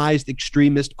radicalized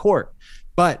extremist court.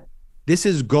 But this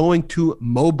is going to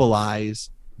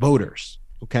mobilize voters,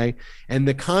 okay? And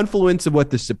the confluence of what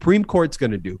the Supreme Court's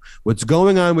going to do, what's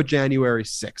going on with January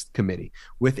 6th committee,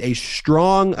 with a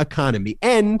strong economy,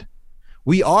 and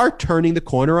we are turning the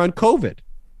corner on COVID.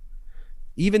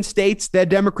 Even states, the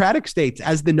Democratic states,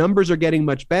 as the numbers are getting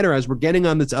much better, as we're getting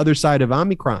on this other side of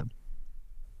Omicron,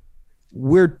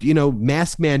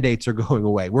 mask mandates are going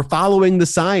away. We're following the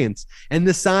science, and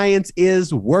the science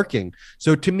is working.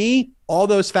 So to me, all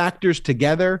those factors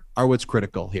together are what's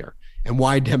critical here and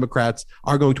why Democrats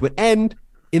are going to end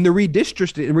in the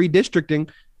redistricting.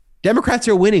 Democrats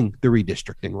are winning the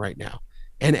redistricting right now.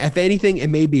 And if anything, it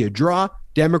may be a draw.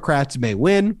 Democrats may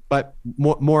win, but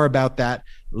more about that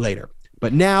later.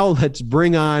 But now let's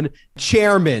bring on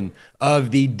chairman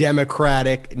of the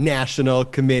Democratic National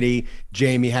Committee,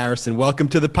 Jaime Harrison. Welcome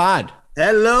to the pod.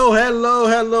 Hello.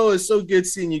 It's so good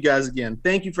seeing you guys again.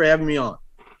 Thank you for having me on.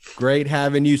 Great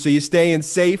having you. So you staying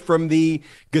safe from the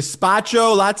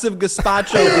gazpacho? Lots of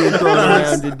gazpacho being thrown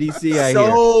around in DC, I hear.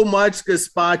 So much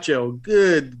gazpacho.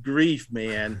 Good grief,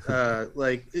 man.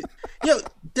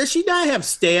 Does she not have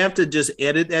staff to just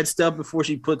edit that stuff before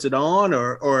she puts it on?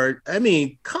 Or I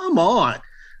mean, come on.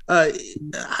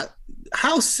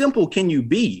 How simple can you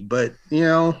be? But,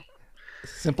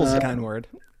 Simple's a kind word.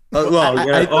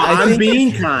 I'm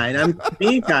being kind.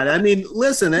 I mean,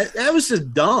 listen, that was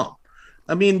just dumb.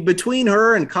 I mean, between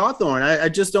her and Cawthorn, I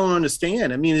just don't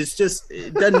understand. I mean, it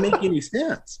doesn't make any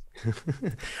sense.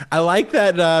 I like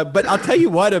that, but I'll tell you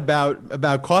what about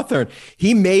Cawthorn.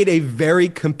 He made a very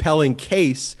compelling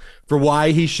case for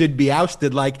why he should be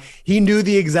ousted. Like, he knew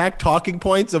the exact talking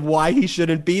points of why he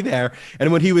shouldn't be there.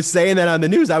 And when he was saying that on the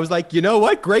news, I was like, you know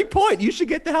what? Great point. You should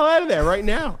get the hell out of there right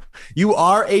now. You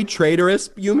are a traitorous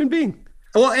human being.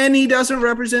 Well, and he doesn't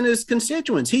represent his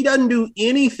constituents. He doesn't do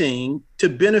anything to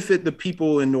benefit the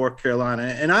people in North Carolina.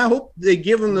 And I hope they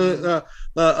give him the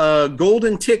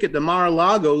golden ticket to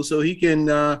Mar-a-Lago so he can,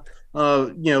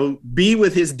 be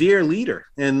with his dear leader,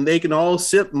 and they can all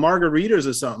sip margaritas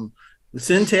or something.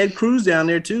 Send Ted Cruz down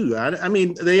there too. I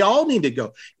mean, they all need to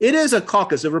go. It is a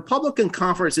caucus. The Republican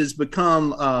conference has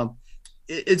become,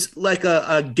 it's like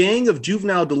a gang of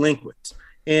juvenile delinquents.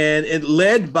 And it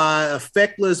led by a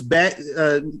feckless,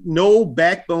 no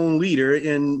backbone leader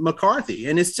in McCarthy.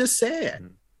 And it's just sad.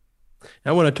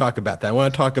 I want to talk about that. I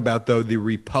want to talk about, though, the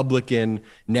Republican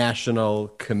National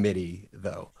Committee,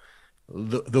 though.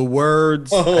 The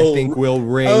words, I think, will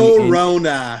ring.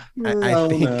 Rona. I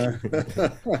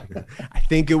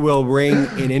think it will ring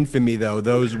in infamy, though,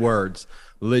 those words.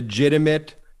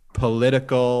 Legitimate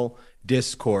political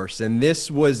discourse. And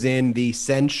this was in the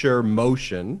censure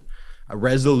motion, a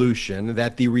resolution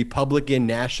that the Republican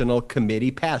National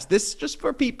Committee passed. This, just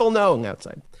for people knowing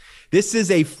outside, this is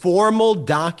a formal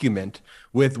document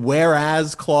with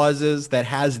whereas clauses that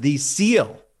has the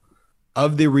seal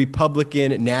of the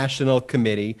Republican National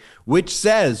Committee, which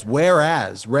says,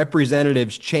 whereas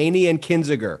Representatives Cheney and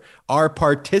Kinzinger are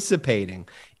participating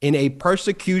in a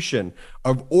persecution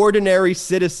of ordinary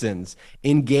citizens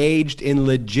engaged in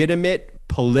legitimate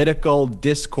political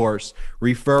discourse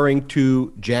referring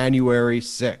to January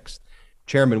 6th.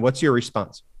 Chairman, what's your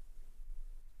response?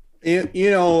 When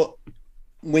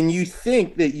you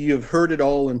think that you have heard it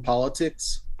all in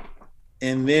politics,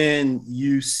 and then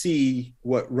you see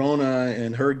what Rona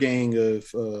and her gang of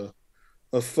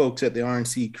folks at the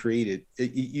RNC created,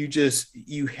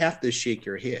 you have to shake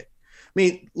your head. I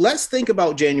mean, let's think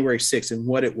about January 6th and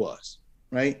what it was,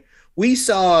 right? We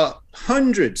saw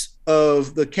hundreds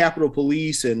of the Capitol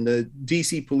Police and the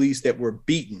DC police that were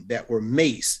beaten, that were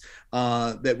maced,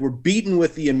 that were beaten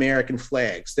with the American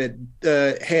flags, that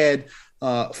had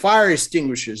fire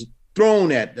extinguishers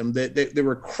thrown at them, that they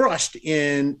were crushed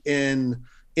in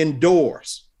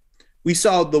doors. We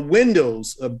saw the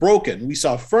windows broken. We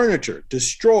saw furniture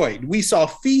destroyed. We saw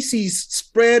feces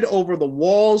spread over the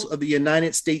walls of the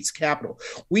United States Capitol.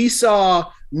 We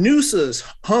saw nooses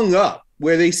hung up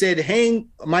where they said, hang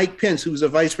Mike Pence, who's the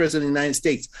vice president of the United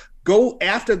States, go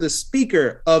after the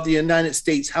Speaker of the United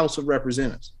States House of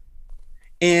Representatives.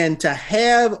 And to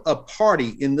have a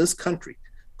party in this country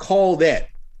call that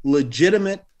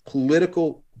legitimate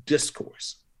political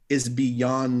discourse is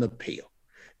beyond the pale.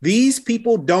 These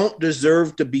people don't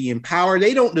deserve to be in power.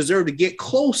 They don't deserve to get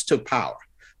close to power,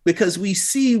 because we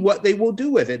see what they will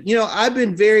do with it. I've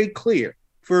been very clear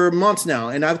for months now,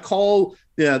 and I've called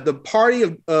the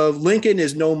party of Lincoln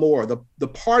is no more. The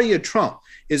party of Trump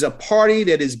is a party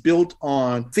that is built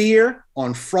on fear,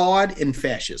 on fraud, and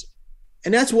fascism.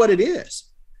 And that's what it is.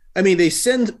 I mean, they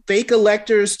send fake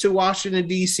electors to Washington,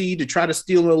 D.C. to try to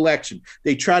steal an election.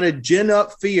 They try to gin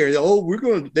up fear. They're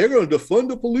going to defund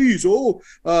the police.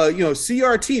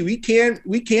 CRT.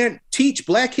 We can't teach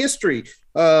Black history.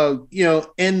 And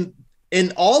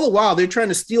all the while they're trying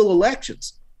to steal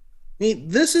elections. I mean,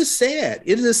 this is sad.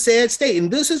 It is a sad state.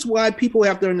 And this is why people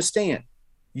have to understand.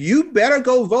 You better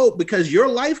go vote, because your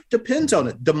life depends on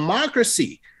it.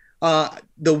 Democracy,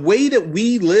 the way that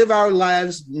we live our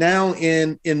lives now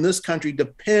in this country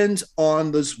depends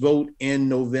on this vote in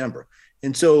November.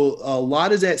 And so a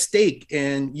lot is at stake,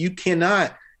 and you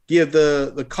cannot give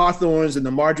the Cawthorns and the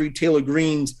Marjorie Taylor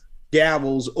Greens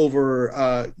gavels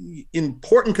over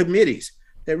important committees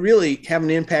that really have an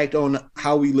impact on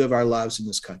how we live our lives in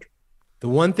this country. The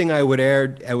one thing I would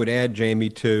add, Jamie,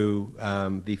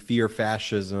 to the fear,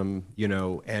 fascism,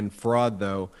 and fraud,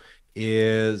 though,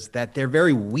 is that they're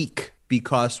very weak,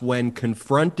 because when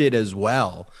confronted as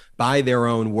well by their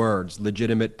own words,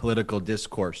 legitimate political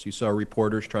discourse, you saw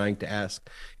reporters trying to ask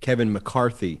Kevin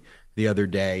McCarthy the other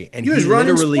day, and he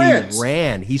literally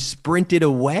ran. He sprinted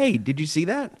away. Did you see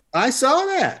that? I saw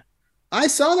that.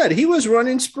 He was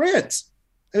running sprints.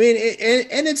 I mean,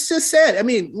 and it's just sad. I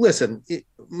mean, listen,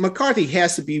 McCarthy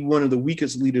has to be one of the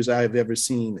weakest leaders I have ever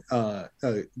seen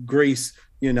grace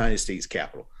the United States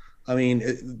Capitol. I mean,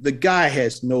 the guy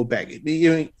has no baggage.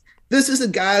 This is a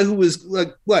guy who was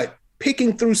like,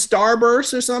 picking through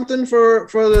Starburst or something for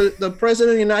the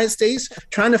president of the United States,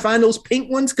 trying to find those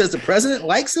pink ones because the president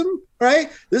likes them, right?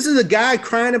 This is a guy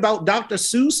crying about Dr.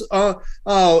 Seuss.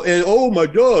 And oh my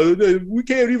God, we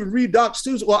can't even read Dr.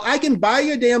 Seuss. Well, I can buy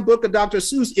you a damn book of Dr.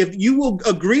 Seuss if you will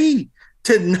agree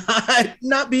to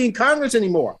not be in Congress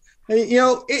anymore. You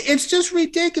know, it's just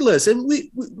ridiculous. And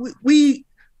we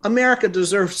America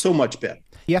deserves so much better.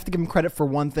 You have to give him credit for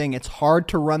one thing. It's hard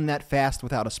to run that fast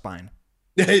without a spine.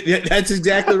 That's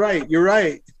exactly right. You're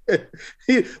right.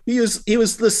 He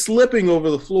was slipping over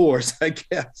the floors, I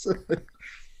guess.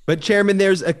 But Chairman,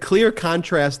 there's a clear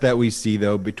contrast that we see,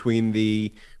 though, between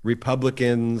the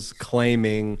Republicans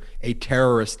claiming a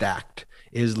terrorist act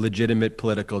is legitimate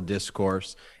political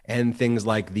discourse and things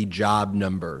like the job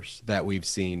numbers that we've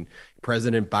seen.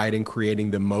 President Biden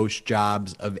creating the most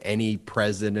jobs of any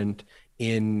president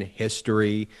in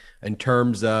history in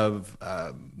terms of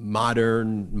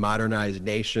modernized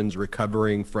nations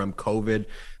recovering from COVID.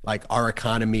 Like, our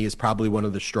economy is probably one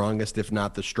of the strongest, if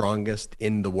not the strongest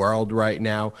in the world right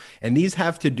now. And these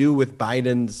have to do with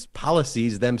Biden's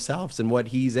policies themselves and what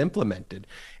he's implemented.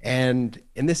 And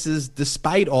this is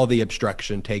despite all the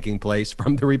obstruction taking place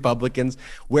from the Republicans,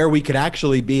 where we could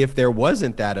actually be if there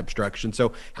wasn't that obstruction.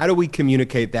 So how do we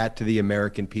communicate that to the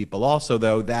American people? Also,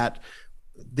 though, that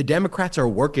the Democrats are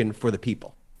working for the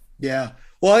people. Yeah.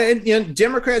 Well, and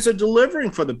Democrats are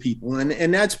delivering for the people.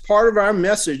 And that's part of our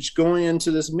message going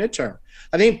into this midterm.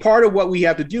 I think part of what we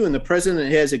have to do, and the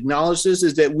president has acknowledged this,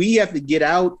 is that we have to get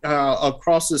out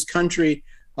across this country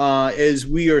as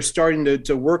we are starting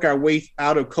to work our way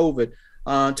out of COVID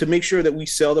to make sure that we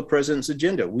sell the president's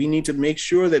agenda. We need to make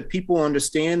sure that people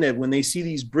understand that when they see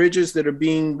these bridges that are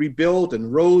being rebuilt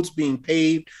and roads being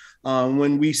paved,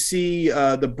 when we see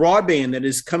the broadband that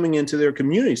is coming into their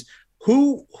communities,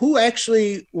 who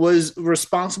actually was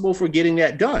responsible for getting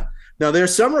that done? Now, there are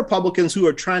some Republicans who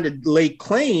are trying to lay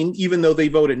claim, even though they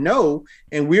voted no,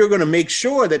 and we're going to make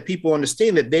sure that people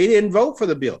understand that they didn't vote for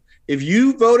the bill. If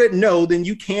you voted no, then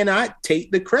you cannot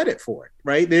take the credit for it,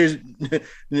 right? There's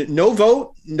no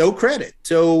vote, no credit.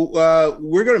 So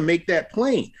we're going to make that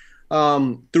plain.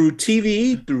 Through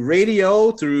TV, through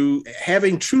radio, through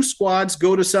having truth squads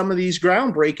go to some of these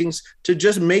groundbreakings to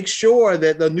just make sure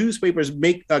that the newspapers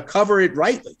cover it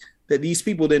rightly, that these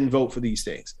people didn't vote for these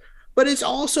things. But it's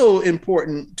also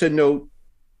important to note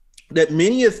that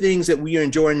many of the things that we are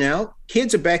enjoying now,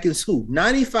 kids are back in school.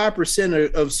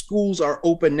 95% of schools are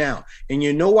open now. And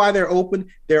you know why they're open?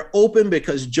 They're open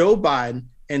because Joe Biden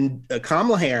and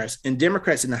Kamala Harris and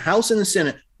Democrats in the House and the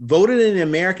Senate voted in the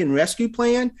American Rescue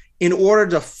Plan in order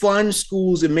to fund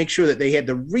schools and make sure that they had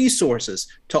the resources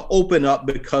to open up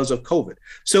because of COVID.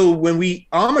 So when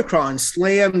Omicron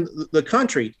slammed the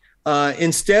country,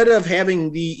 instead of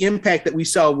having the impact that we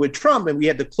saw with Trump and we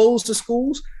had to close the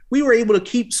schools, we were able to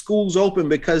keep schools open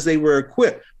because they were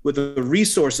equipped with the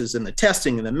resources and the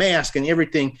testing and the mask and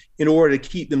everything in order to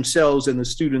keep themselves and the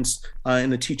students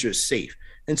and the teachers safe.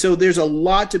 And so there's a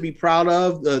lot to be proud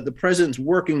of. The president's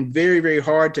working very, very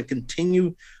hard to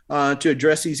continue to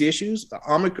address these issues.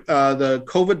 The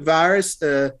COVID virus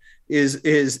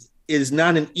is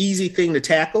not an easy thing to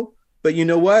tackle, but you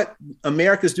know what?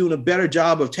 America's doing a better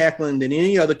job of tackling than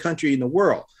any other country in the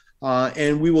world.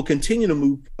 And we will continue to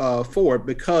move forward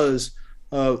because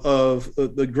of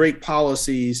the great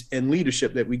policies and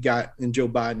leadership that we got in Joe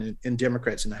Biden and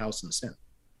Democrats in the House and the Senate.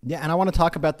 Yeah, and I want to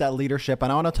talk about that leadership,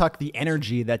 and I want to talk the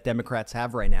energy that Democrats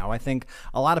have right now. I think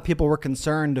a lot of people were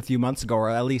concerned a few months ago,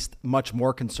 or at least much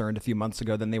more concerned a few months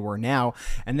ago than they were now.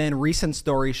 And then recent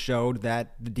stories showed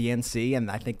that the DNC,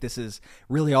 and I think this is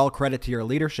really all credit to your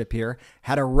leadership here,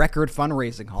 had a record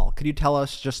fundraising haul. Could you tell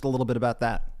us just a little bit about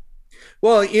that?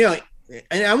 Well,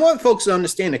 and I want folks to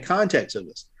understand the context of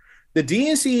this. The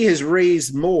DNC has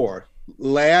raised more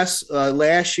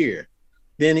last year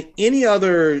than any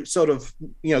other sort of,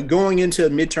 going into a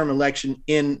midterm election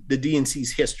in the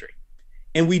DNC's history.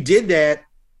 And we did that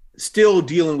still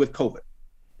dealing with COVID,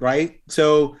 right?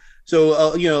 So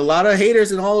a lot of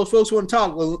haters and all those folks want to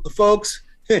talk. Well, folks,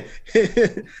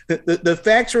 the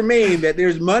facts remain that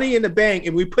there's money in the bank,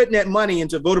 and we're putting that money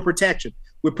into voter protection.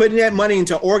 We're putting that money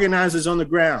into organizers on the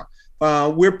ground.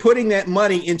 We're putting that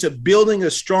money into building a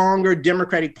stronger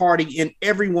Democratic Party in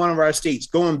every one of our states,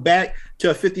 going back to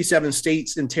a 57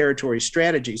 states and territory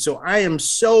strategy. So I am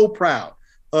so proud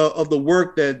of the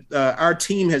work that our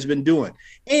team has been doing.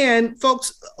 And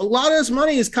folks, a lot of this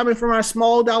money is coming from our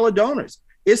small dollar donors.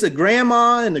 It's the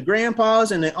grandma and the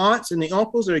grandpas and the aunts and the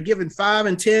uncles that are giving $5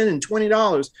 and $10 and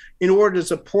 $20 in order to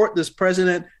support this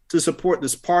president, to support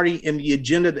this party and the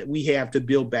agenda that we have to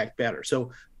build back better.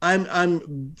 So I'm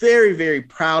very, very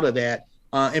proud of that.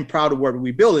 and proud of what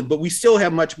we're building. But we still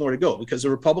have much more to go because the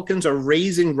Republicans are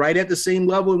raising right at the same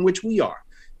level in which we are.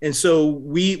 And so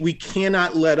we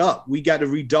cannot let up. We got to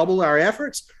redouble our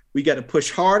efforts. We got to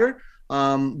push harder.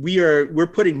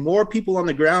 We're putting more people on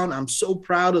the ground. I'm so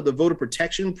proud of the voter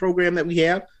protection program that we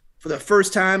have. For the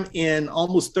first time in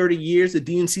almost 30 years, the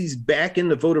DNC's back in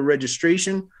the voter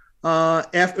registration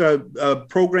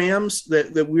programs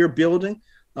that we're building.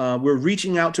 We're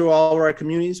reaching out to all of our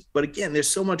communities. But again, there's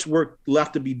so much work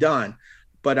left to be done.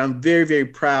 But I'm very, very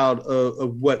proud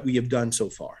of what we have done so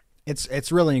far.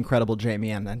 It's really incredible,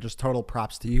 Jamie, and just total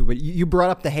props to you. But you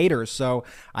brought up the haters, so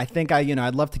I think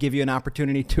I'd love to give you an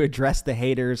opportunity to address the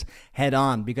haters head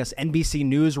on, because NBC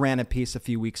News ran a piece a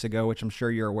few weeks ago, which I'm sure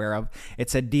you're aware of. It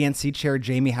said DNC Chair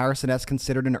Jamie Harrison has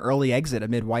considered an early exit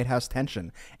amid White House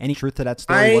tension. Any truth to that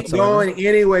story? I ain't whatsoever? going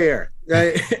anywhere.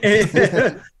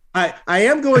 I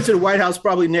am going to the White House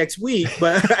probably next week,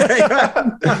 but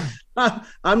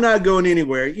I'm not going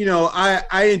anywhere. You know,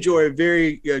 I enjoy a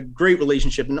very great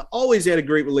relationship and always had a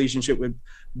great relationship with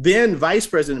then Vice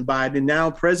President Biden and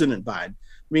now President Biden.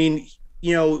 I mean,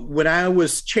 you know, when I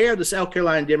was chair of the South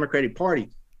Carolina Democratic Party,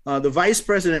 the vice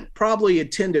president probably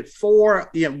attended we're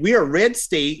a red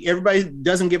state. Everybody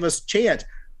doesn't give us a chance,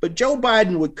 but Joe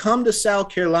Biden would come to South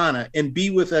Carolina and be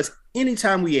with us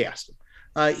anytime we asked him.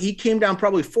 He came down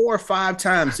probably 4 or 5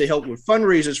 times to help with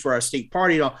fundraisers for our state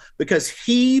party and all, because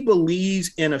he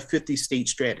believes in a 50-state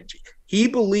strategy. He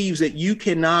believes that you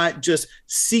cannot just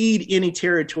cede any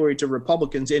territory to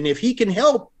Republicans. And if he can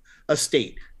help a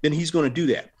state, then he's going to do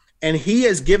that. And he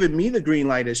has given me the green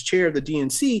light as chair of the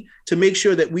DNC to make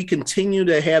sure that we continue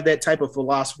to have that type of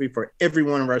philosophy for every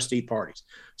one of our state parties.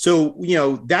 So, you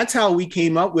know, that's how we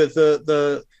came up with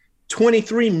the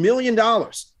 $23 million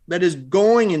that is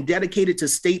going and dedicated to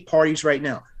state parties right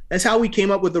now. That's how we came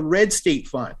up with the Red State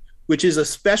Fund, which is a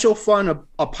special fund,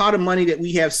 a pot of money that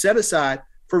we have set aside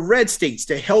for red states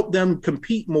to help them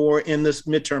compete more in this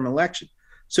midterm election.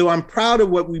 So I'm proud of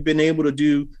what we've been able to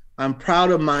do. I'm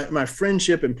proud of my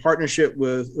friendship and partnership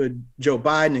with Joe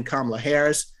Biden and Kamala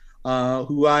Harris,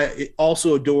 who I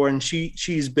also adore. And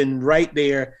she's been right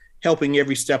there helping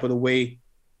every step of the way.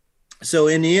 So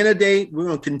in the end of the day, we're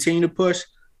going to continue to push.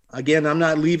 Again, I'm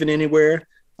not leaving anywhere.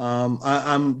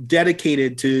 I'm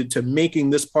dedicated to making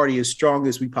this party as strong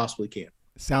as we possibly can.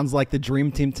 Sounds like the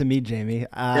dream team to me, Jamie.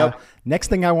 Yep. Next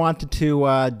thing I wanted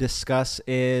to discuss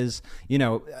is, you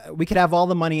know, we could have all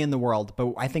the money in the world,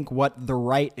 but I think what the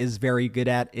right is very good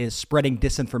at is spreading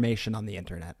disinformation on the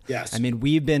internet. Yes. I mean,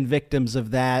 we've been victims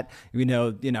of that. You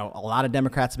know, a lot of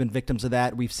Democrats have been victims of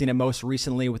that. We've seen it most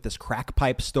recently with this crack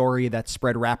pipe story that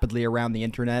spread rapidly around the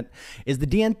internet. Does the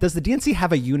DNC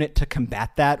have a unit to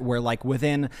combat that, where like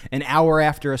within an hour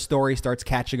after a story starts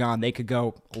catching on, they could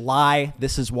go, lie,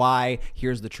 this is why,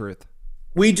 here's the truth?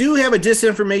 We do have a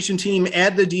disinformation team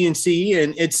at the DNC,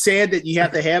 and it's sad that you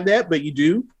have to have that, but you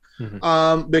do.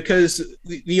 Mm-hmm. Because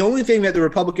the only thing that the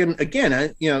Republican,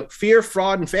 again, fear,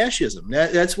 fraud, and fascism,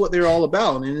 that's what they're all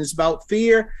about. And it's about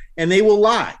fear, and they will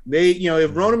lie.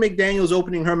 If Ronna McDaniel's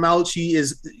opening her mouth, she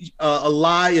is a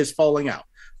lie is falling out.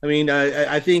 I mean,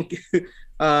 I think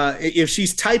if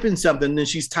she's typing something, then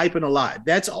she's typing a lie.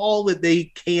 That's all that they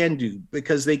can do,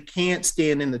 because they can't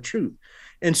stand in the truth.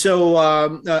 And so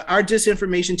our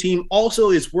disinformation team also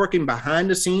is working behind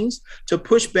the scenes to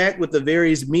push back with the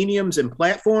various mediums and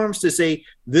platforms to say,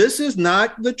 this is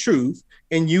not the truth.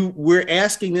 And we're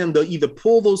asking them to either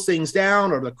pull those things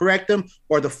down or to correct them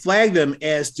or to flag them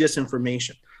as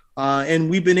disinformation. And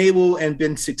we've been able and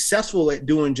been successful at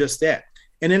doing just that.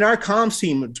 And in our comms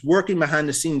team, it's working behind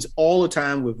the scenes all the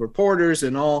time with reporters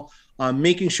and all,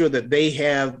 making sure that they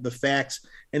have the facts.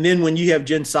 And then when you have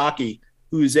Jen Psaki,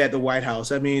 who's at the White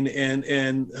House, I mean,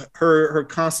 and her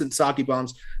constant Psaki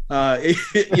bombs,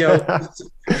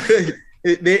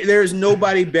 there's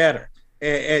nobody better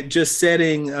at just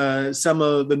setting some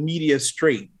of the media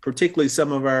straight, particularly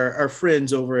some of our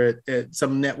friends over at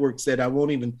some networks that I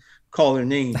won't even call their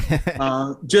name,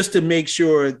 just to make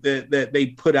sure that they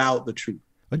put out the truth.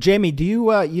 Well, Jamie, do you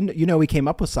we came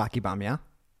up with Psaki bomb, yeah?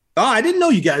 Oh, I didn't know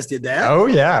you guys did that. Oh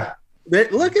yeah.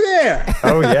 Look at there.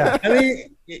 Oh yeah. I mean,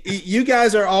 you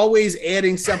guys are always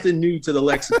adding something new to the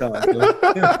lexicon.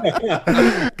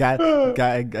 I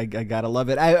gotta love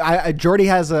it. Jordy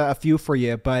has a few for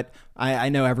you, but I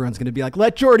know everyone's gonna be like,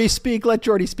 let Jordy speak.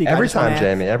 Every time,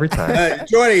 Jamie. Every time.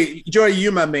 Jordy,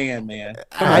 you're my man.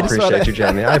 I appreciate you,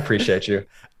 Jamie. I appreciate you.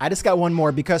 I just got one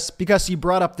more because you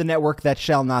brought up the network that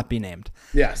shall not be named.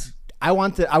 Yes. I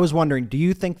was wondering, do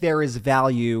you think there is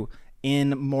value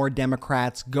in more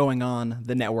Democrats going on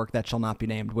the network that shall not be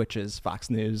named, which is Fox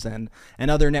News and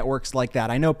other networks like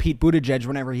that. I know Pete Buttigieg,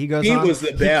 whenever he goes on, was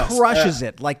the best. He crushes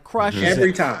it, crushes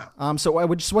every it. time. So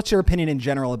what's your opinion in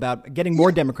general about getting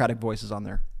more Democratic voices on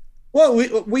there? Well,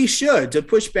 we should, to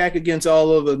push back against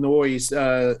all of the noise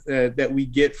that we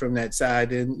get from that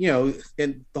side, and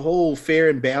and the whole fair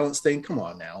and balanced thing. Come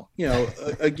on now,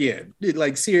 again,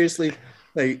 seriously,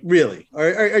 really,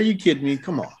 are you kidding me?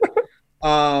 Come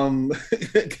on,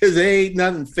 because there ain't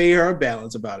nothing fair or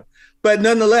balanced about it. But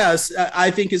nonetheless, I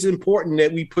think it's important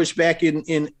that we push back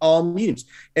in all mediums.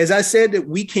 As I said, that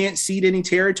we can't cede any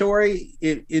territory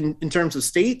in terms of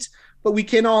states. But we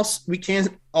can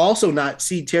also not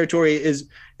cede territory as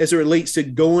it relates to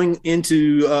going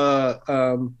into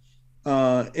the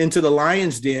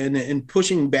lion's den and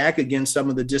pushing back against some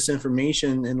of the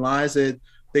disinformation and lies that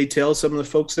they tell some of the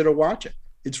folks that are watching.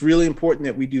 It's really important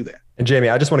that we do that. And Jamie,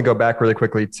 I just want to go back really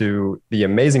quickly to the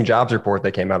amazing jobs report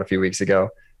that came out a few weeks ago.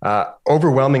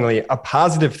 Overwhelmingly a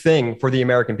positive thing for the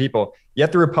American people,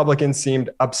 yet the Republicans seemed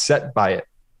upset by it.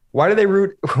 Why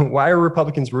are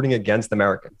Republicans rooting against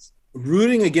Americans?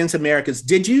 Rooting against Americans.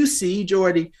 Did you see,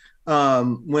 Jordy,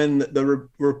 when the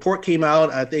report came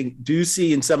out, I think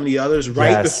Ducey and some of the others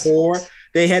before,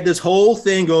 they had this whole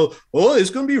thing go, oh, it's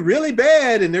going to be really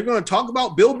bad. And they're going to talk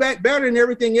about Build Back Better and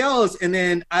everything else. And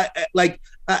then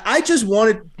I just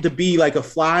wanted to be like a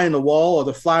fly in the wall or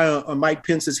the fly on Mike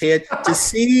Pence's head to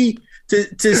see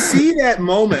that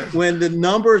moment when the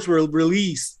numbers were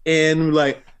released and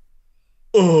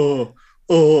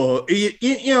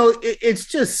it's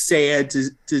just sad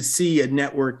to see a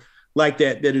network like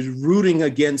that is rooting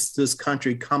against this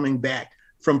country coming back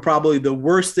from probably the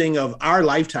worst thing of our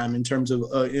lifetime in terms of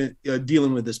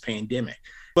dealing with this pandemic.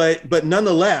 But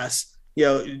nonetheless,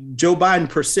 Joe Biden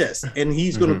persists, and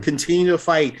he's going to continue to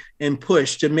fight and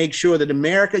push to make sure that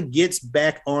America gets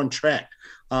back on track.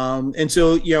 And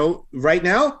so, right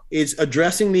now it's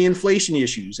addressing the inflation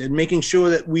issues and making sure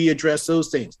that we address those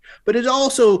things. But it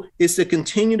also is to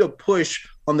continue to push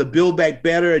on the Build Back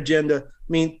Better agenda. I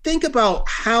mean, think about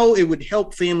how it would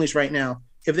help families right now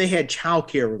if they had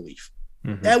childcare relief.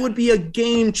 That would be a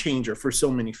game changer for so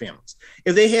many families.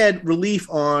 If they had relief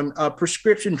on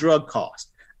prescription drug costs,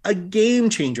 a game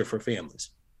changer for families.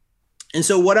 And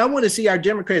so what I want to see our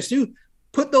Democrats do,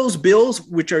 put those bills,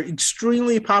 which are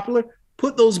extremely popular,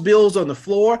 put those bills on the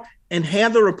floor and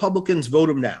have the Republicans vote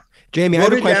them down. Jamie, I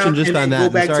have a question just on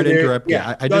that. Sorry to interrupt you.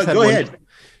 I just had go one. ahead.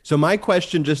 So my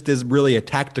question just is really a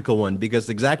tactical one, because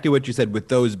exactly what you said with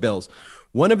those bills.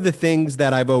 One of the things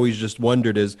that I've always just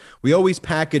wondered is we always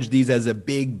package these as a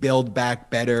big Build Back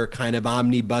Better kind of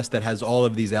omnibus that has all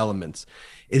of these elements.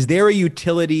 Is there a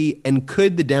utility, and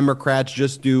could the Democrats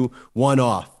just do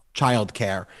one-off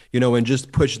childcare, and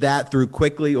just push that through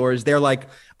quickly? Or is there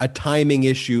a timing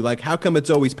issue? How come it's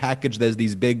always packaged as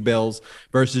these big bills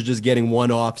versus just getting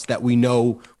one-offs that we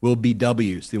know will be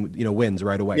W's, wins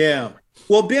right away? Yeah.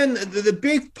 Well, Ben, the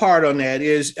big part on that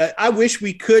is I wish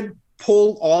we could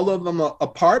pull all of them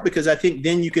apart, because I think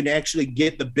then you can actually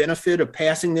get the benefit of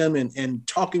passing them and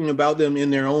talking about them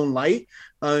in their own light.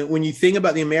 When you think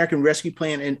about the American Rescue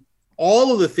Plan and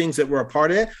all of the things that were a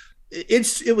part of it,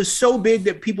 it was so big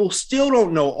that people still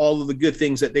don't know all of the good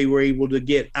things that they were able to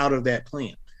get out of that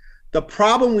plan. The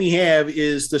problem we have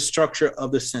is the structure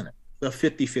of the Senate, the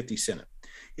 50-50 Senate.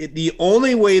 The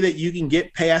only way that you can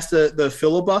get past the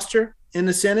filibuster in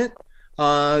the Senate,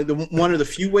 one of the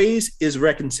few ways, is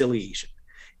reconciliation.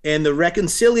 And the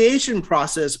reconciliation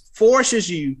process forces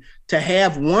you to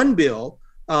have one bill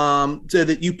so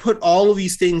that you put all of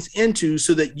these things into,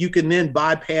 so that you can then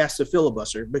bypass the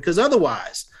filibuster, because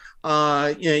otherwise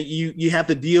you have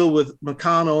to deal with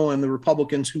McConnell and the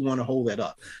Republicans who want to hold that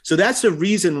up. So that's the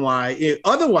reason why.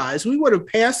 Otherwise, we would have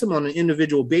passed them on an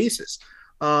individual basis.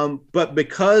 But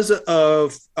because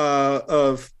of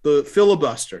the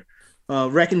filibuster,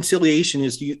 reconciliation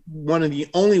is one of the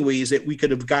only ways that we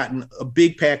could have gotten a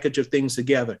big package of things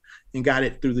together and got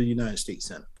it through the United States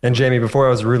Senate. And Jamie, before I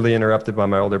was rudely interrupted by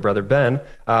my older brother, Ben,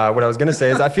 what I was going to say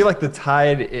is I feel like the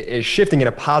tide is shifting in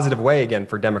a positive way again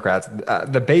for Democrats.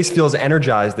 The base feels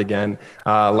energized again,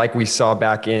 like we saw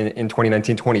back in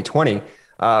 2019, 2020.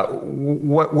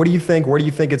 What do you think? Where do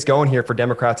you think it's going here for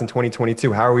Democrats in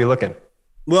 2022? How are we looking?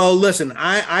 Well, listen,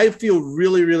 I feel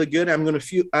really, really good. I'm going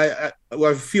to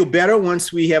I feel better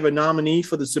once we have a nominee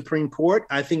for the Supreme Court.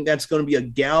 I think that's going to be a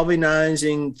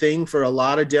galvanizing thing for a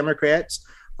lot of Democrats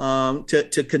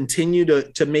to continue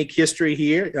to make history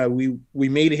here. We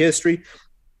made a history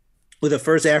with the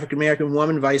first African-American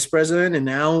woman vice president, and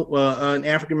now an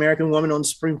African-American woman on the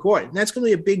Supreme Court. And that's going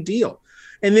to be a big deal.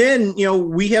 And then,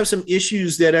 we have some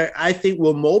issues that I think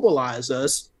will mobilize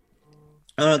us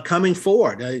coming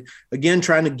forward. Again,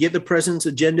 trying to get the president's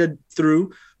agenda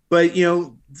through, but,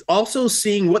 also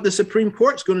seeing what the Supreme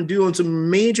Court's going to do on some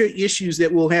major issues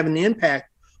that will have an impact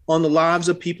on the lives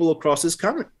of people across this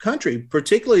country,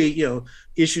 particularly,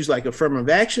 issues like affirmative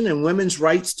action and women's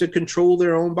rights to control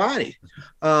their own body.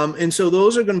 And so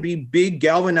those are going to be big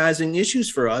galvanizing issues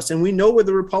for us. And we know where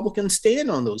the Republicans stand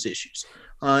on those issues.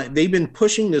 They've been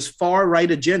pushing this far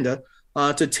right agenda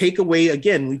to take away,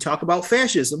 again, we talk about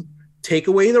fascism, take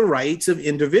away the rights of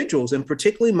individuals and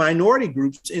particularly minority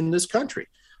groups in this country.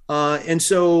 And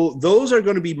so those are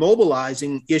going to be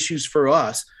mobilizing issues for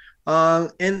us.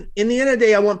 And in the end of the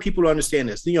day, I want people to understand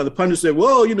this. The pundits say,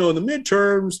 well, in the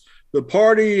midterms, the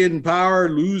party in power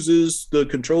loses the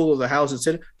control of the House and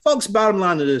Senate. Folks, bottom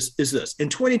line of this is this. In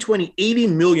 2020, 80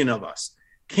 million of us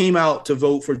came out to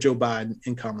vote for Joe Biden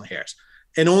and Kamala Harris,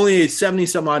 and only 70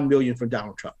 some odd million for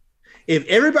Donald Trump. If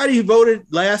everybody who voted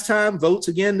last time votes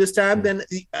again this time, then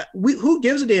who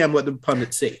gives a damn what the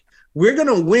pundits say? We're going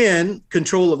to win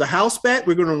control of the House back.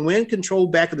 We're going to win control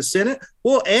back of the Senate.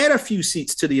 We'll add a few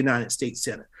seats to the United States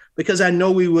Senate because I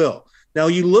know we will. Now,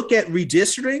 you look at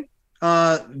redistricting,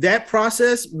 that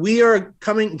process, we are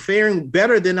faring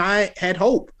better than I had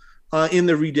hoped in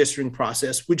the redistricting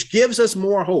process, which gives us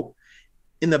more hope.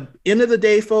 In the end of the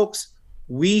day, folks,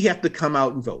 we have to come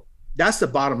out and vote. That's the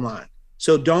bottom line.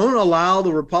 So don't allow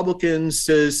the Republicans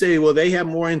to say, well, they have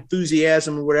more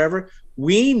enthusiasm or whatever.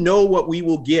 We know what we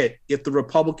will get if the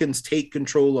Republicans take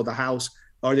control of the House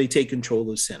or they take control of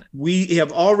the Senate. We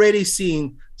have already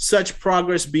seen such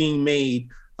progress being made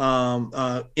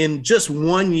in just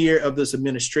 1 year of this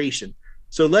administration.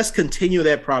 So let's continue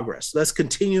that progress. Let's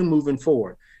continue moving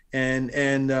forward. And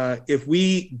if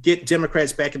we get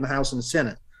Democrats back in the House and the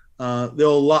Senate,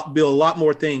 there'll be a lot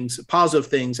more things, positive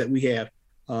things that we have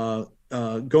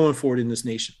going forward in this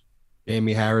nation.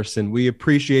 Jaime Harrison, we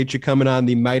appreciate you coming on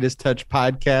the Midas Touch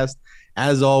podcast.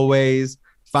 As always,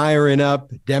 firing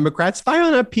up Democrats,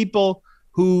 firing up people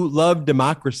who love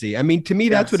democracy. I mean, to me,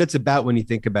 that's what it's about when you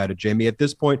think about it, Jaime. At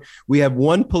this point, we have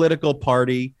one political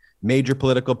party, major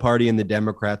political party in the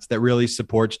Democrats that really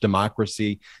supports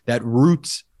democracy, that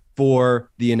roots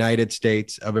for the United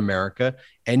States of America.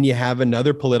 And you have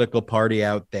another political party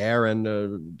out there and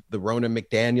the Ronna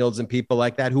McDaniels and people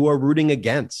like that who are rooting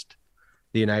against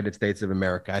the United States of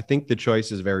America. I think the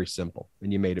choice is very simple,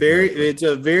 and you made it it's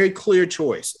a very clear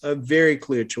choice,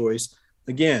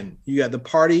 Again, you got the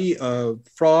party of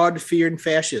fraud, fear, and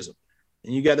fascism,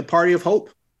 and you got the party of hope,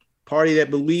 party that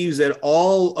believes that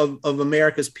all of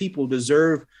America's people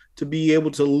deserve to be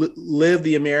able to live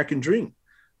the American dream.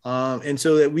 And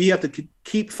so that we have to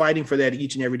keep fighting for that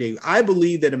each and every day. I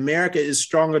believe that America is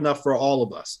strong enough for all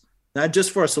of us, not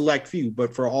just for a select few,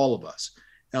 but for all of us.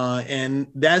 And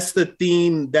that's the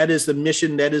theme. That is the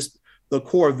mission. That is the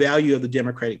core value of the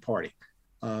Democratic Party.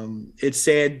 It's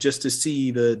sad just to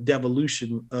see the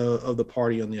devolution of the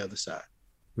party on the other side.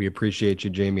 We appreciate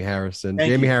you, Jaime Harrison.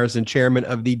 Thank Jaime you. Harrison, chairman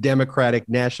of the Democratic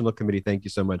National Committee. Thank you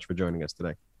so much for joining us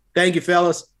today. Thank you,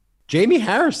 fellas. Jaime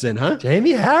Harrison, huh?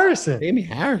 Jaime Harrison. Jaime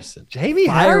Harrison. Jaime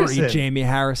Fiery Harrison. Jaime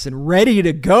Harrison, ready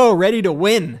to go, ready to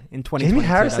win in 2022. Jaime That's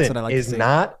Harrison what I like is to see.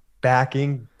 not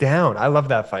backing down. I love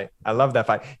that fight.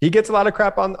 He gets a lot of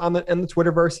crap in the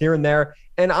Twitterverse here and there.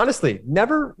 And honestly,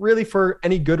 never really for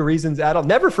any good reasons at all.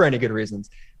 Never for any good reasons.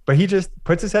 But he just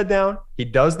puts his head down. He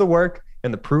does the work.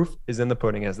 And the proof is in the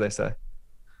pudding, as they say.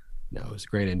 No, it was a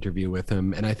great interview with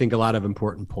him. And I think a lot of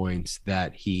important points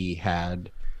that he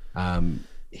had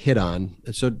hit on.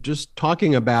 So just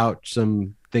talking about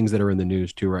some things that are in the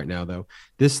news too right now, though,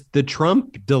 the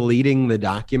Trump deleting the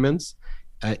documents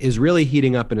is really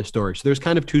heating up in a story. So there's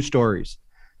kind of two stories,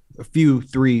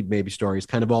 three maybe stories,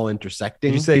 kind of all intersecting.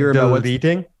 Did you say here about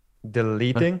deleting?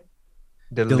 deleting,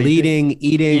 Deleting,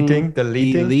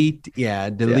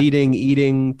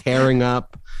 eating, tearing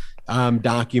up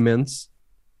documents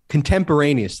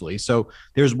contemporaneously. So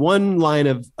there's one line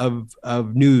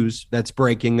of news that's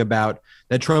breaking about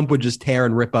that Trump would just tear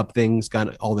and rip up things kind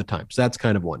of all the time. So that's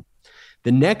kind of one.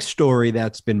 The next story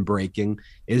that's been breaking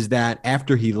is that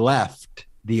after he left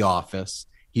the office,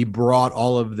 he brought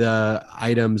all of the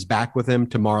items back with him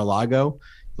to Mar-a-Lago,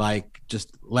 like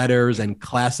just letters and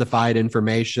classified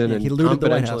information and he looted the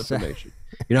White confidential House. information.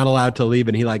 You're not allowed to leave.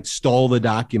 And he stole the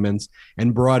documents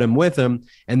and brought him with him.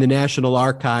 And the National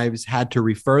Archives had to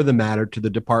refer the matter to the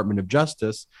Department of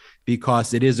Justice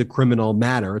because it is a criminal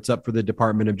matter. It's up for the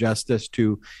Department of Justice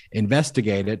to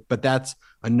investigate it. But that's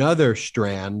another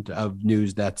strand of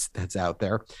news that's out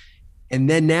there. And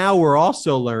then now we're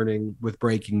also learning with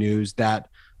breaking news that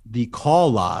the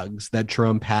call logs that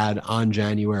Trump had on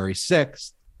January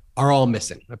 6th are all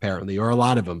missing, apparently, or a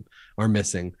lot of them are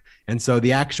missing. And so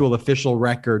the actual official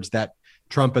records that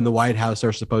Trump and the White House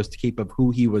are supposed to keep of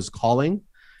who he was calling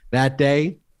that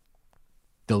day,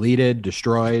 deleted,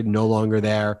 destroyed, no longer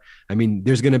there. I mean,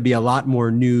 there's going to be a lot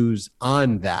more news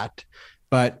on that.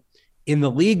 But in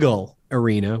the legal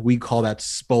arena, we call that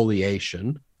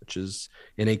spoliation, which is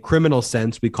in a criminal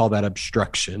sense, we call that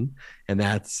obstruction. And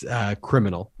that's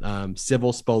criminal,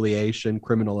 civil spoliation,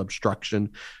 criminal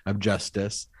obstruction of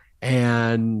justice.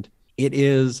 And it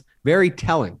is very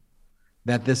telling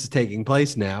that this is taking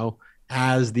place now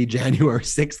as the January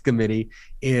 6th committee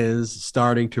is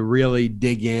starting to really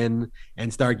dig in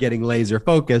and start getting laser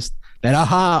focused that,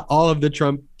 all of the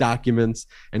Trump documents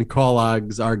and call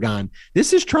logs are gone.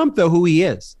 This is Trump, though, who he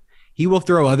is. He will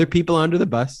throw other people under the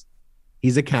bus.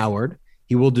 He's a coward.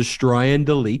 He will destroy and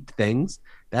delete things.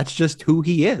 That's just who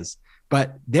he is.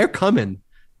 But they're coming.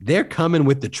 They're coming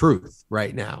with the truth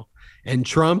right now. And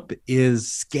Trump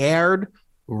is scared,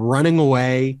 running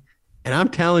away. And I'm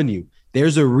telling you,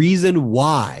 there's a reason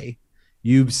why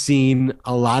you've seen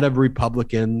a lot of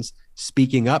Republicans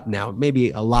speaking up now,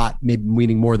 maybe a lot, maybe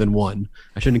meaning more than one.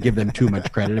 I shouldn't give them too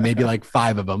much credit. And maybe like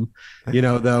 5 of them,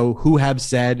 though, who have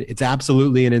said it's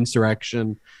absolutely an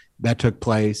insurrection that took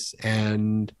place.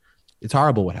 And it's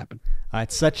horrible what happened.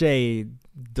 It's such a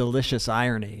delicious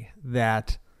irony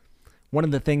that one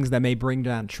of the things that may bring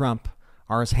down Trump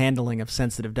are his handling of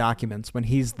sensitive documents when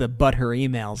he's the but her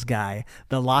emails guy,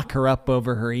 the lock her up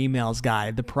over her emails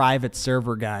guy, the private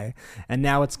server guy. And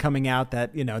now it's coming out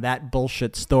that, that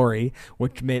bullshit story,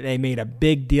 which they made a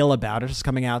big deal about. It's just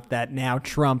coming out that now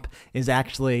Trump is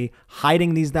actually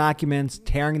hiding these documents,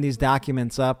 tearing these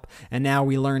documents up. And now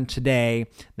we learned today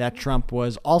that Trump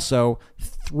was also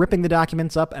ripping the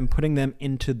documents up and putting them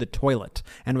into the toilet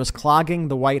and was clogging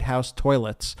the White House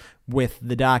toilets with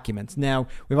the documents. Now,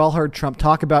 we've all heard Trump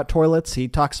talk about toilets. He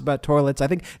talks about toilets. I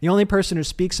think the only person who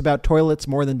speaks about toilets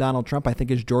more than Donald Trump, I think,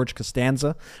 is George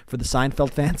Costanza for the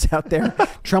Seinfeld fans out there.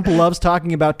 Trump loves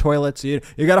talking about toilets. You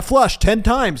got to flush 10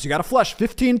 times. You got to flush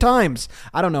 15 times.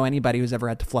 I don't know anybody who's ever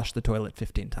had to flush the toilet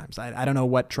 15 times. I don't know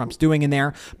what Trump's doing in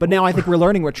there, but now I think we're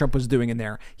learning what Trump was doing in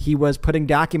there. He was putting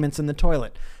documents in the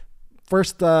toilet.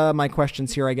 First, my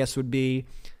questions here, I guess, would be,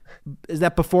 is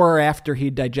that before or after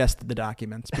he digested the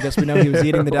documents? Because we know he was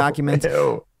eating the documents.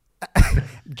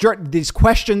 These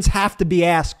questions have to be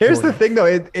asked. Here's Jordan. the thing,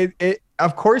 though.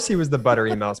 Of course, he was the butter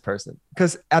emails person.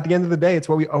 Because at the end of the day, it's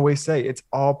what we always say. It's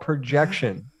all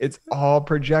projection. It's all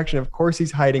projection. Of course,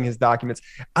 he's hiding his documents.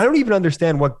 I don't even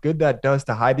understand what good that does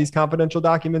to hide these confidential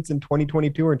documents in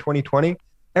 2022 or in 2020.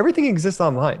 Everything exists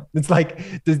online. It's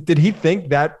like, did he think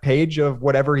that page of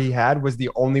whatever he had was the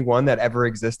only one that ever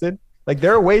existed? Like,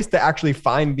 there are ways to actually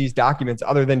find these documents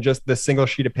other than just the single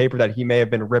sheet of paper that he may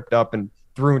have been ripped up and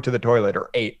threw into the toilet or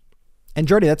ate. And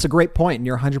Jordy, that's a great point, and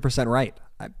you're 100% right.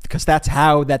 Because that's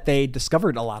how that they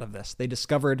discovered a lot of this. They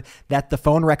discovered that the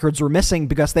phone records were missing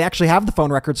because they actually have the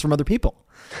phone records from other people.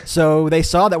 So they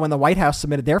saw that when the White House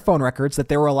submitted their phone records that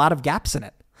there were a lot of gaps in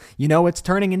it. It's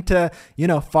turning into,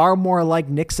 far more like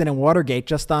Nixon and Watergate,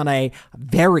 just on a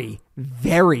very,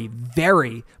 very,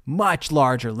 very much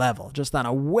larger level, just on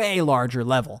a way larger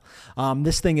level.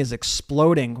 This thing is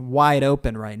exploding wide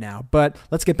open right now. But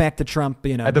let's get back to Trump.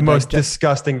 The most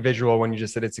disgusting visual when you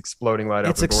just said it's exploding wide open.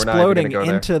 It's exploding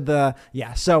into the,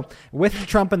 So with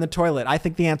Trump in the toilet, I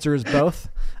think the answer is both.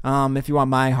 If you want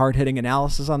my hard-hitting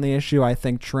analysis on the issue, I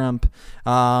think Trump,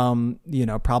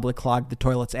 probably clogged the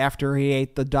toilets after he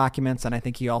ate the documents, and I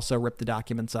think he also ripped the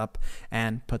documents up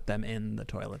and put them in the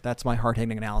toilet. That's my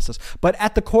hard-hitting analysis. But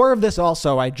at the core of this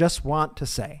also, I just want to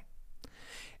say,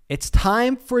 it's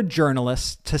time for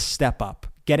journalists to step up.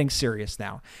 Getting serious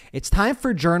now. It's time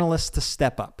for journalists to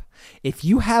step up. If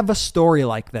you have a story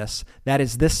like this that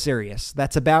is this serious,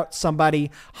 that's about somebody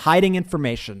hiding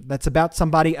information, that's about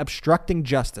somebody obstructing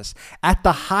justice at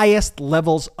the highest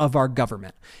levels of our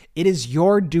government, it is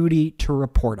your duty to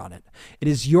report on it. It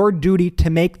is your duty to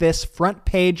make this front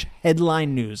page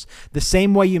headline news. The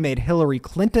same way you made Hillary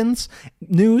Clinton's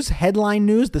news headline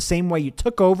news, the same way you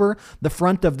took over the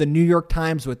front of the New York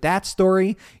Times with that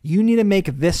story, you need to make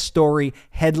this story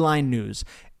headline news.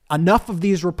 Enough of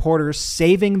these reporters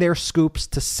saving their scoops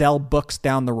to sell books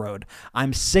down the road.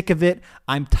 I'm sick of it.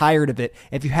 I'm tired of it.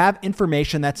 If you have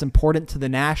information that's important to the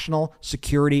national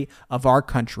security of our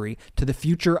country, to the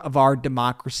future of our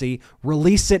democracy,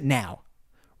 release it now.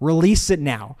 Release it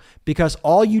now, because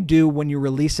all you do when you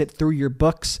release it through your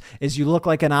books is you look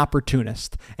like an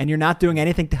opportunist, and you're not doing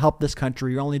anything to help this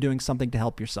country. You're only doing something to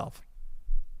help yourself.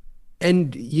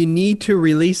 And you need to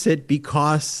release it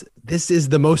because this is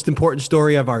the most important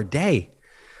story of our day.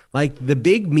 Like, the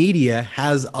big media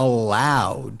has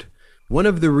allowed, one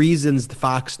of the reasons the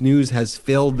Fox News has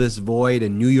filled this void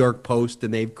and New York Post,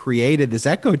 and they've created this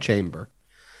echo chamber,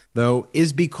 though,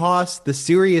 is because the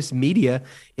serious media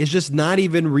is just not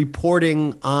even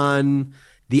reporting on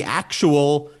the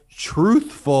actual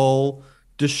truthful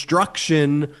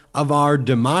destruction of our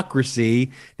democracy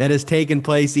that has taken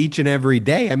place each and every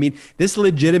day. I mean, this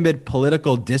legitimate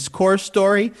political discourse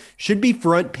story should be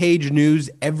front page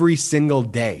news every single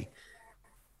day.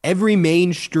 Every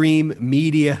mainstream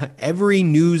media, every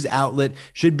news outlet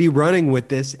should be running with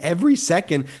this every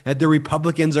second that the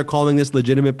Republicans are calling this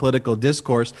legitimate political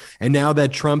discourse. And now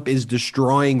that Trump is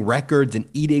destroying records and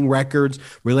eating records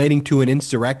relating to an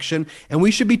insurrection. And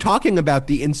we should be talking about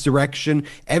the insurrection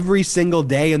every single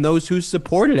day and those who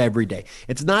support it every day.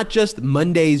 It's not just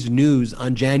Monday's news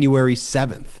on January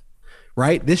 7th,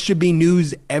 right? This should be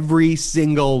news every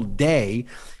single day,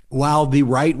 while the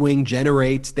right wing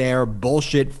generates their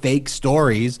bullshit fake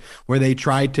stories where they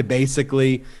try to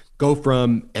basically go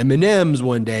from M&M's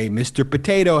one day, Mr.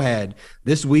 Potato Head.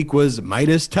 This week was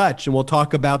Midas Touch, and we'll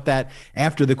talk about that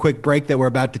after the quick break that we're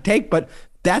about to take. But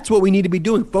that's what we need to be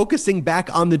doing, focusing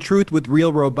back on the truth with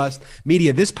real, robust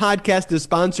media. This podcast is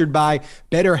sponsored by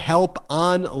BetterHelp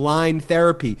Online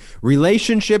Therapy.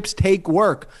 Relationships take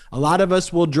work. A lot of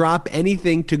us will drop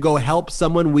anything to go help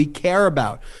someone we care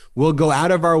about. We'll go out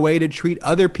of our way to treat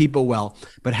other people well.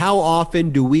 But how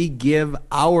often do we give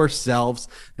ourselves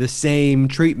the same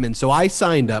treatment? So I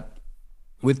signed up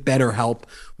with BetterHelp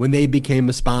when they became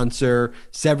a sponsor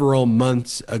several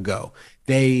months ago.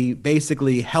 They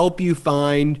basically help you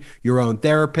find your own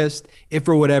therapist. If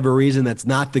for whatever reason that's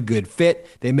not the good fit,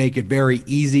 they make it very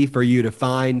easy for you to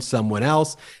find someone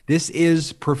else. This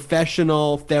is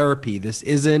professional therapy. This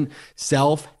isn't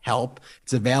self-help.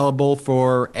 It's available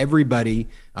for everybody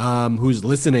who's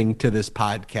listening to this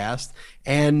podcast.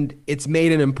 And it's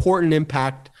made an important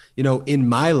impact, you know, in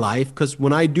my life, because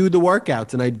when I do the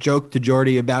workouts, and I joke to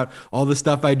Jordy about all the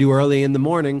stuff I do early in the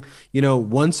morning, you know,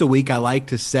 once a week I like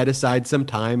to set aside some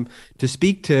time to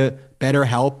speak to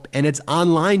BetterHelp, and it's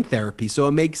online therapy. So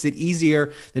it makes it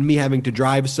easier than me having to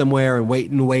drive somewhere and wait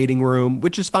in the waiting room,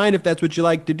 which is fine if that's what you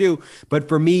like to do. But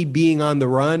for me, being on the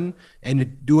run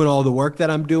and doing all the work that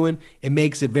I'm doing, it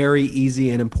makes it very easy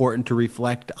and important to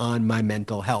reflect on my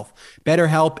mental health.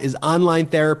 BetterHelp is online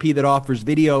therapy that offers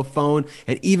video, phone,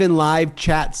 and even live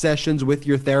chat sessions with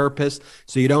your therapist,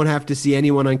 so you don't have to see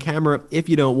anyone on camera if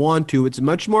you don't want to. It's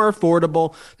much more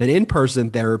affordable than in-person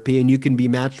therapy, and you can be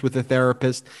matched with a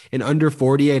therapist in under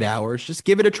 48 hours. Just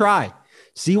give it a try.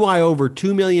 See why over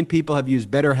 2 million people have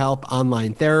used BetterHelp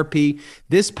Online Therapy.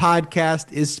 This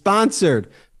podcast is sponsored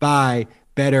by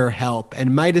BetterHelp,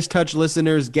 and Midas Touch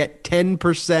listeners get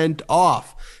 10%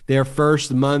 off their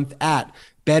first month at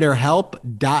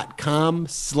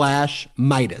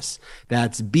BetterHelp.com/Midas.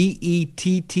 That's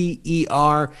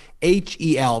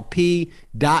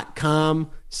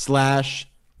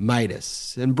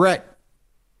BetterHelp.com/Midas. And Brett,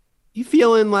 you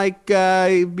feeling like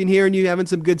I've been hearing you having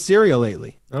some good cereal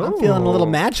lately? I'm feeling a little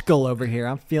magical over here.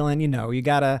 I'm feeling, you know, you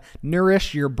got to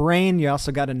nourish your brain. You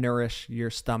also got to nourish your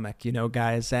stomach, you know,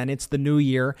 guys. And it's the new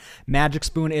year. Magic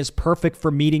Spoon is perfect for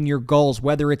meeting your goals,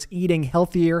 whether it's eating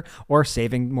healthier or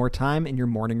saving more time in your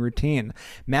morning routine.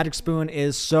 Magic Spoon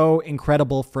is so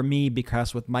incredible for me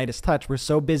because with Midas Touch, we're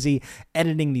so busy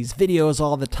editing these videos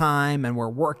all the time, and we're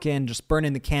working, just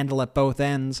burning the candle at both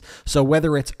ends. So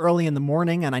whether it's early in the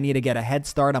morning and I need to get a head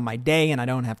start on my day and I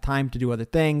don't have time to do other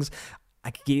things, I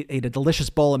could eat a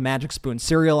delicious bowl of Magic Spoon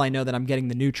cereal. I know that I'm getting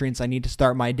the nutrients I need to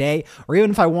start my day. Or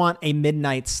even if I want a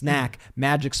midnight snack,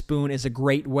 Magic Spoon is a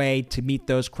great way to meet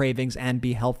those cravings and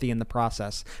be healthy in the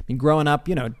process. I mean, growing up,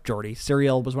 you know, Jordy,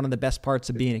 cereal was one of the best parts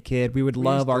of being a kid. We would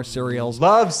love our cereals.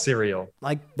 Love cereal.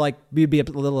 Like we'd be a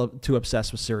little too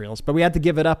obsessed with cereals. But we had to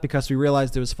give it up because we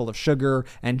realized it was full of sugar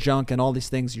and junk and all these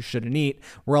things you shouldn't eat.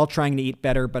 We're all trying to eat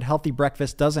better, but healthy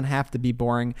breakfast doesn't have to be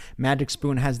boring. Magic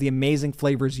Spoon has the amazing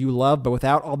flavors you love, but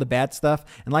without all the bad stuff.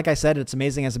 And like I said, it's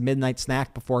amazing as a midnight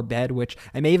snack before bed, which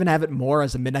I may even have it more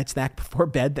as a midnight snack before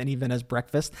bed than even as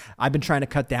breakfast. I've been trying to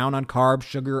cut down on carbs,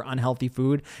 sugar, unhealthy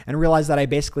food, and realize that I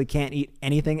basically can't eat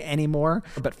anything anymore.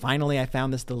 But finally, I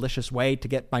found this delicious way to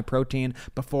get my protein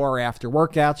before or after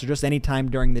workouts or just any time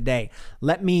during the day.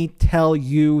 Let me tell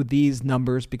you these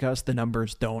numbers because the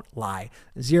numbers don't lie.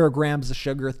 0 grams of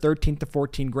sugar, 13 to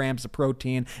 14 grams of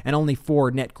protein, and only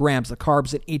 4 net grams of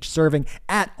carbs in each serving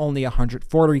at only 100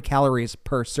 140 calories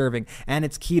per serving. And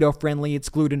it's keto friendly, it's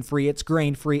gluten free, it's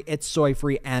grain free, it's soy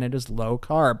free, and it is low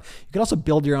carb. You can also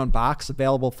build your own box.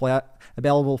 Available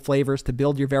flavors to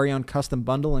build your very own custom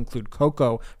bundle include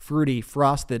cocoa, fruity,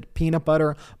 frosted, peanut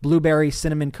butter, blueberry,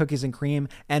 cinnamon cookies and cream,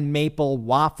 and maple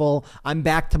waffle. I'm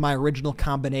back to my original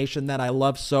combination that I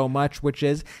love so much, which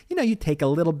is, you take a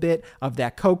little bit of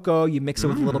that cocoa, you mix it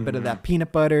with a little bit of that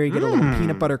peanut butter, you get a little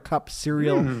peanut butter cup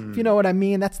cereal. If you know what I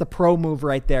mean, that's the pro move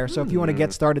right there. So if you want to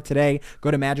get started today,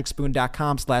 go to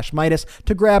magicspoon.com/Midas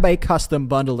to grab a custom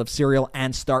bundle of cereal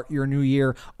and start your new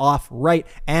year off right.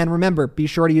 And remember, be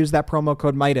sure to use that promo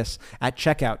code Midas at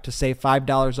checkout to save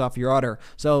 $5 off your order.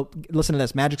 So listen to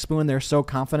this. Magic Spoon, they're so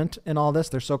confident in all this.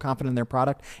 They're so confident in their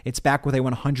product. It's backed with a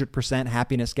 100%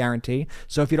 happiness guarantee.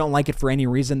 So if you don't like it for any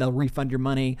reason, they'll refund your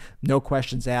money. No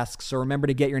questions asked. So remember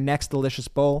to get your next delicious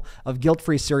bowl of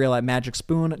guilt-free cereal at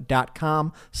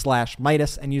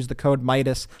magicspoon.com/Midas and use the code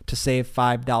Midas to save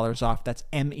 $5 off. That's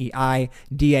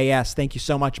MEIDAS. Thank you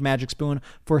so much, Magic Spoon,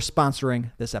 for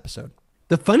sponsoring this episode.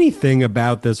 The funny thing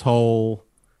about this whole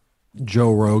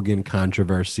Joe Rogan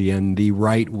controversy and the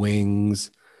right wing's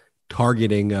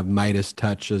targeting of Midas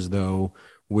Touch as though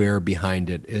we're behind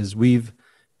it is we've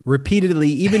repeatedly,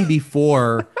 even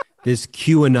before this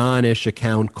QAnon-ish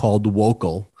account called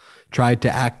Wokel tried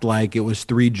to act like it was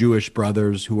three Jewish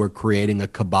brothers who were creating a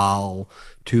cabal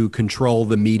to control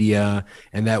the media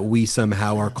and that we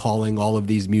somehow are calling all of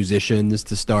these musicians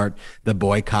to start the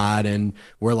boycott and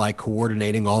we're like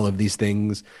coordinating all of these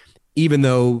things. Even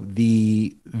though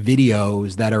the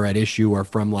videos that are at issue are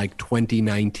from like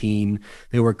 2019,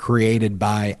 they were created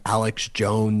by Alex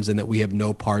Jones and that we have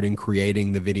no part in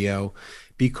creating the video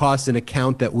because an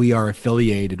account that we are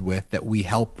affiliated with, that we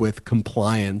help with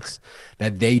compliance,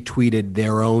 that they tweeted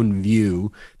their own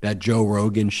view that Joe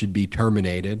Rogan should be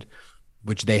terminated,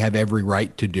 which they have every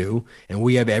right to do. And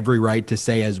we have every right to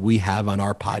say, as we have on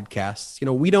our podcasts,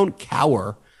 we don't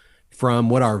cower from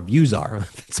what our views are.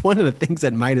 It's one of the things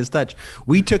that Midas Touch.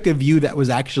 We took a view that was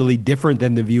actually different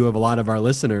than the view of a lot of our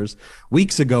listeners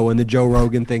weeks ago when the Joe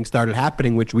Rogan thing started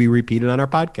happening, which we repeated on our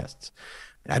podcasts.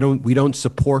 We don't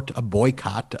support a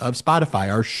boycott of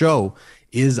Spotify. Our show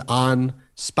is on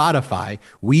Spotify.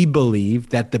 We believe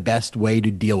that the best way to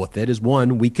deal with it is,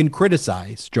 one, we can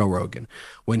criticize Joe Rogan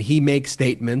when he makes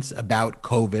statements about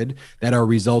COVID that are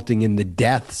resulting in the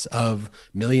deaths of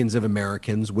millions of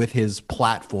Americans with his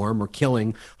platform, or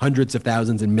killing hundreds of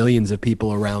thousands and millions of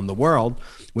people around the world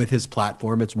with his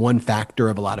platform. It's one factor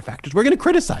of a lot of factors. We're going to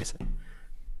criticize it.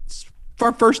 It's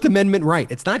our First Amendment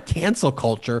right. It's not cancel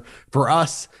culture for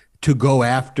us to go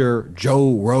after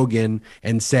Joe Rogan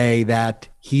and say that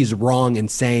he's wrong in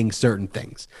saying certain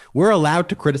things. We're allowed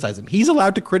to criticize him. He's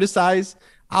allowed to criticize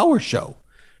our show.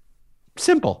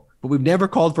 Simple. But we've never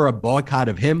called for a boycott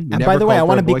of him. And by the way, I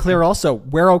want to be clear also,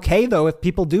 we're okay though if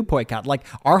people do boycott. Like,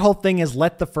 our whole thing is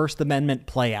let the First Amendment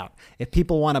play out. If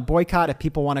people want to boycott, if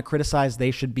people want to criticize,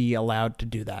 they should be allowed to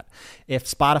do that. If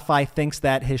Spotify thinks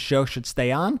that his show should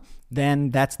stay on, then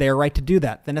that's their right to do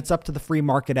that. Then it's up to the free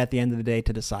market at the end of the day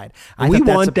to decide. We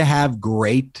want to have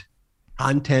great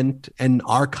content and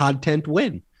our content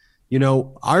win.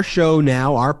 Our show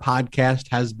now, our podcast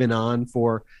has been on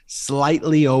for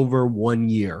slightly over 1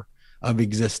 year of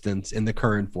existence in the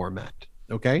current format.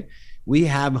 Okay. We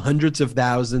have hundreds of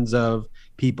thousands of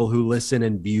people who listen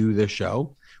and view the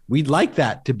show. We'd like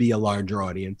that to be a larger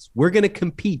audience. We're going to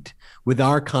compete with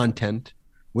our content,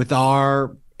 with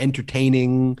our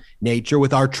entertaining nature,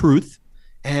 with our truth,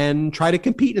 and try to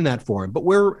compete in that forum. But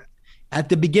we're at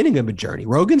the beginning of a journey.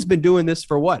 Rogan's been doing this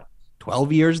for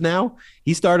 12 years now?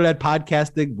 He started at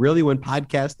podcasting really when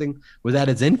podcasting was at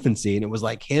its infancy, and it was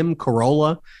like him,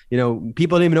 Corolla. People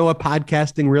didn't even know what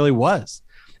podcasting really was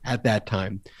at that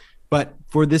time. But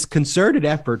for this concerted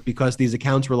effort, because these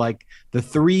accounts were like, the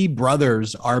three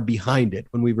brothers are behind it,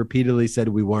 when we repeatedly said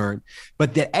we weren't.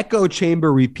 But the echo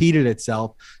chamber repeated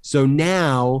itself. So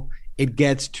now it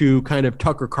gets to kind of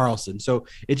Tucker Carlson. So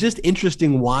it's just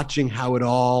interesting watching how it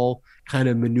all kind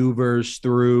of maneuvers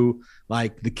through,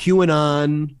 like the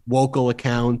QAnon Wokel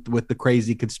account with the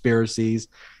crazy conspiracies.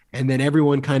 And then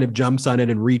everyone kind of jumps on it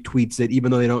and retweets it,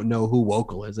 even though they don't know who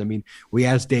Wokel is. I mean, we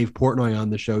asked Dave Portnoy on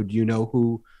the show, do you know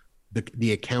who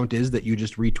the account is that you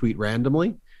just retweet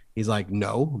randomly? He's like,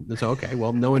 no. It's okay.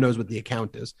 Well, no one knows what the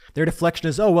account is. Their deflection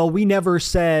is, we never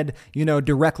said,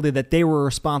 directly that they were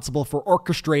responsible for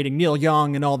orchestrating Neil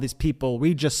Young and all these people.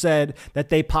 We just said that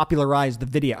they popularized the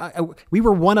video. We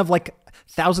were one of like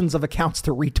thousands of accounts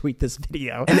to retweet this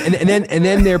video. And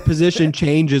then their position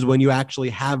changes when you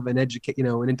actually have an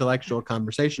intellectual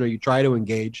conversation, or you try to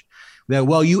engage that,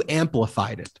 well, you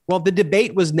amplified it. Well, the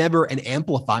debate was never an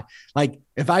amplify. Like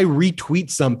if I retweet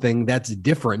something that's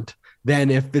different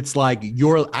than if it's like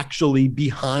you're actually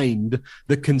behind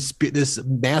the this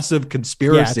massive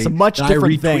conspiracy. Yeah, it's a much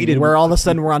different thing where all of a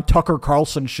sudden we're on Tucker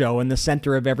Carlson show in the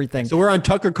center of everything. So we're on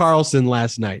Tucker Carlson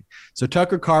last night. So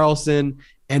Tucker Carlson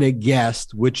and a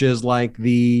guest, which is like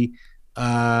the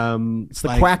it's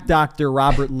the quack doctor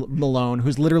Robert Malone,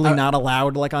 who's literally not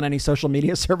allowed like on any social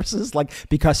media services, like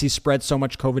because he spread so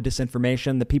much COVID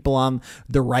disinformation. The people on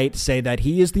the right say that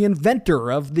he is the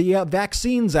inventor of the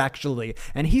vaccines, actually,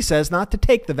 and he says not to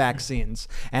take the vaccines.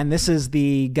 And this is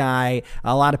the guy.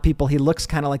 A lot of people. He looks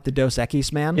kind of like the Dos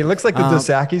Equis man. He looks like the Dos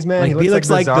Equis man. He looks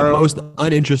like the most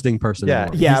uninteresting person. Yeah,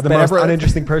 in the world. he's the most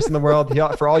uninteresting person in the world.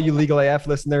 For all you Legal AF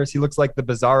listeners, he looks like the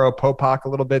Bizarro Popak a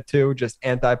little bit too, just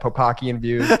anti-Popakian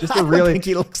views. Just a really, I think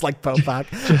he looks like Popak,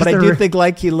 but I do think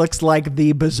like he looks like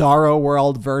the Bizarro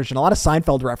World version. A lot of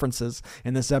Seinfeld references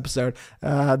in this episode.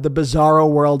 The Bizarro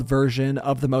World version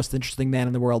of the most interesting man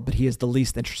in the world, but he is the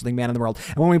least interesting man in the world.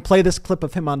 And when we play this clip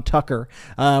of him on Tucker,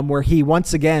 where he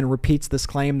once again repeats this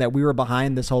claim that we were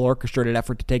behind this whole orchestrated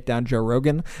effort to take down Joe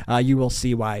Rogan, you will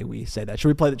see why we say that.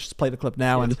 Should we just play the clip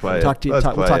now and talk we'll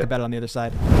talk about it on the other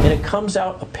side? And it comes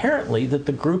out apparently that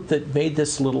the group that made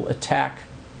this little attack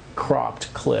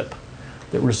cropped clip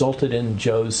that resulted in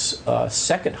Joe's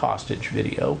second hostage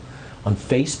video on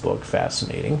Facebook,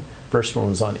 fascinating. First one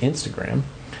was on Instagram.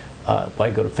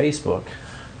 I go to Facebook.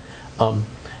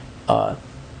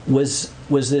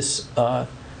 Was this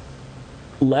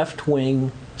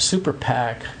left-wing super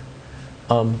PAC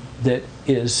that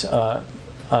is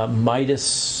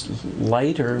Midas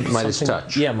Light or Midas something?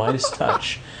 Touch. Yeah, Midas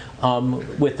Touch,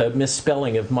 with a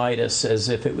misspelling of Midas as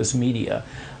if it was media.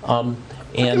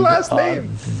 And last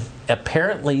name.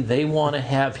 Apparently they want to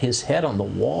have his head on the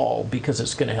wall because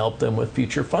it's going to help them with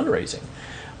future fundraising.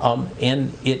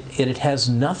 And it has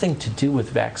nothing to do with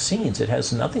vaccines. It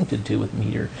has nothing to do with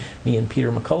me and Peter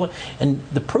McCullough. And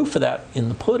the proof of that in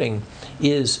the pudding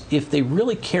is if they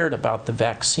really cared about the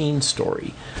vaccine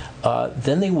story,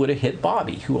 then they would have hit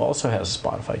Bobby, who also has a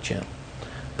Spotify channel.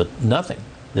 But nothing.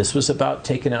 This was about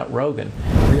taking out Rogan.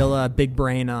 Real big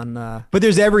brain on. But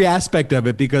there's every aspect of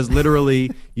it because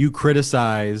literally you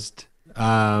criticized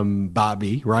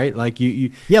Bobby, right? Like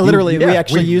literally, we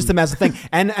actually used him as a thing.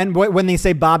 And when they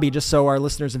say Bobby, just so our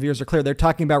listeners and viewers are clear, they're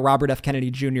talking about Robert F. Kennedy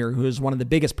Jr., who is one of the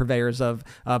biggest purveyors of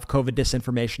COVID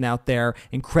disinformation out there,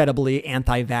 incredibly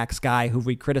anti-vax guy who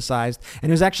we criticized,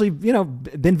 and who's actually,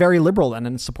 been very liberal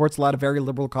and supports a lot of very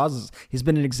liberal causes. He's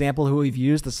been an example who we've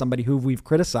used as somebody who we've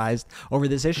criticized over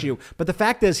this issue. But the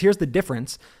fact is, here's the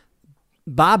difference.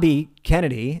 Bobby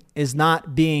Kennedy is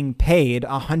not being paid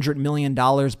 $100 million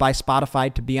by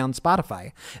Spotify to be on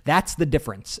Spotify. That's the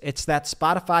difference. It's that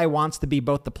Spotify wants to be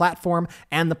both the platform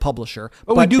and the publisher.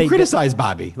 But we do criticize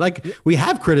Bobby. Like we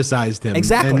have criticized him.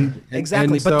 Exactly.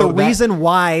 Exactly. But the reason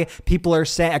why people are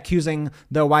accusing,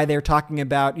 though, why they're talking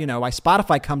about, why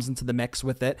Spotify comes into the mix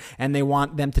with it and they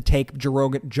want them to take Joe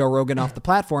Rogan off the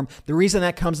platform. The reason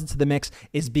that comes into the mix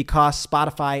is because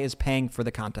Spotify is paying for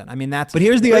the content. I mean, that's. But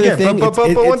here's the other thing. But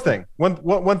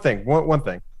one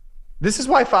thing. This is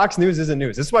why Fox News isn't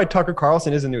news. This is why Tucker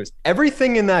Carlson isn't news.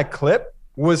 Everything in that clip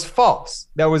was false.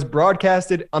 That was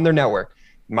broadcasted on their network.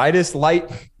 Midas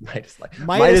Light. I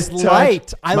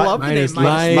love the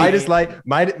name Midas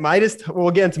Light.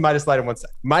 We'll get into Midas Light in one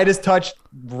second. Midas Touch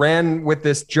ran with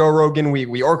this Joe Rogan.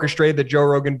 We orchestrated the Joe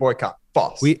Rogan boycott.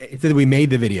 False. We made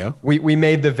the video. We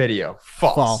made the video.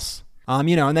 False.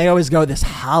 And they always go this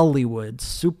Hollywood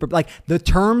super, like the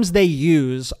terms they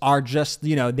use are just,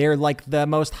 they're like the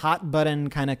most hot button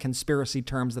kind of conspiracy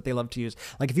terms that they love to use.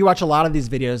 Like if you watch a lot of these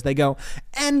videos, they go,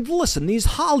 and listen, these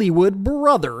Hollywood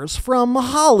brothers from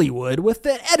Hollywood with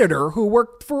the editor who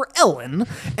worked for Ellen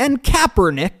and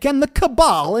Kaepernick and the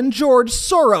cabal and George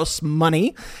Soros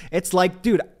money. It's like,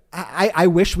 dude, I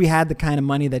wish we had the kind of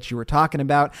money that you were talking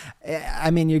about.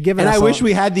 I mean, you're giving. And I wish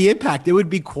we had the impact. It would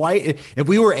be quite if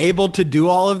we were able to do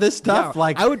all of this stuff.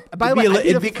 Like I would. By the way,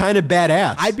 it'd be kind of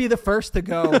badass. I'd be the first to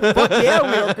go. Fuck yeah,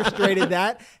 we orchestrated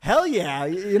that. Hell yeah,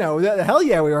 hell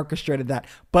yeah, we orchestrated that.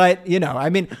 But I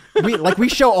mean, we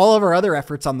show all of our other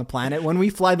efforts on the planet when we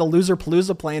fly the Loser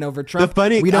Palooza plane over Trump.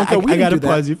 We don't go. I got to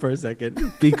pause you for a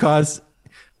second because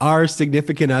our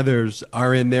significant others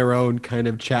are in their own kind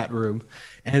of chat room.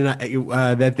 And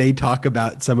that they talk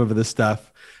about some of the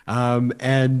stuff.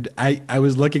 And I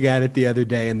was looking at it the other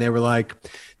day and they were like,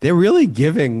 they're really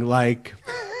giving like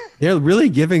They're really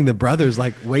giving the brothers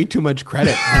like way too much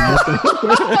credit. I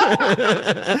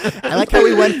like how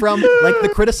we went from like the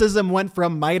criticism went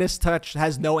from Midas Touch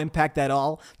has no impact at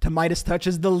all to Midas Touch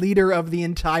is the leader of the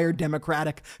entire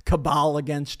Democratic cabal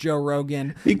against Joe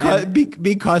Rogan. Because we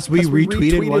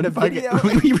retweeted one a video.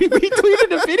 we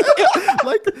retweeted a video.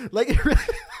 like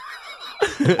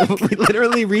we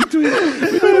literally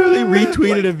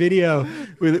retweeted a video.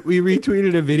 We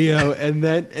retweeted a video, and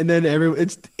then everyone.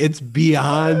 It's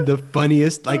beyond the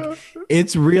funniest. Like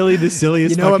it's really the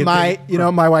silliest. You know what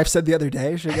my wife said the other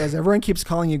day? She goes, everyone keeps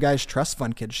calling you guys trust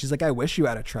fund kids. She's like, I wish you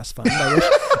had a trust fund.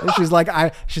 She's like,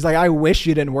 I wish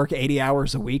you didn't work 80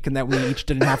 hours a week and that we each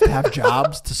didn't have to have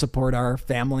jobs to support our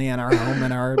family and our home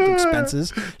and our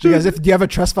expenses. She goes, do you have a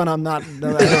trust fund I don't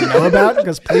know about?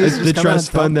 Because please, the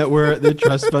trust fund that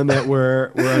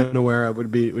we're unaware of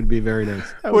would be very nice.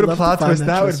 What a plot twist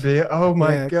that would be! Oh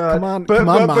my god! Come on,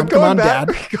 Mom. Come on, Dad.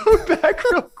 Going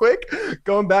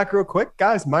back real quick,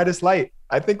 guys. Midas Light.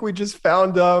 I think we just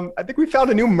found. I think we found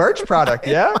a new merch product.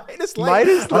 Yeah, Midas Light.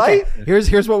 Okay.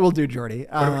 Here's what we'll do, Jordy.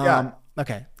 What do we got?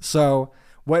 Okay, so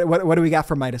what do we got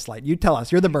for Midas Light? You tell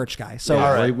us. You're the merch guy. So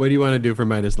all right. What do you want to do for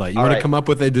Midas Light? You want to come up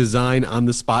with a design on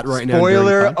the spot right now?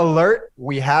 Spoiler alert: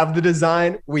 we have the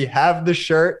design. We have the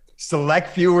shirt. Select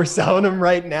few. We're selling them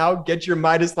right now. Get your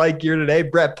Midas Light gear today.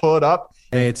 Brett, pull it up.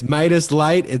 Hey, it's Midas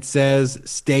Light. It says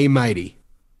 "Stay mighty."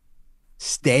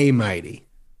 Stay mighty.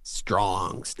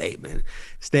 Strong statement.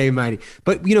 Stay mighty.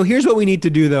 But here's what we need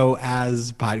to do though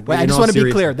as podcast. I just want to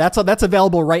be clear. That's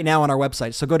available right now on our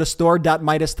website. So go to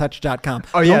store.midastouch.com.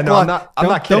 Oh yeah, I'm not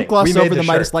kidding. Don't gloss over the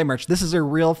Midas Light merch. This is a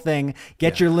real thing.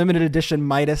 Get your limited edition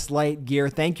Midas Light gear.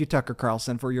 Thank you, Tucker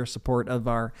Carlson, for your support of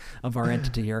our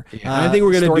entity here. I think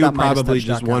we're going to do probably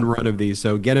just one run of these.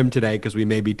 So get them today because we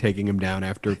may be taking them down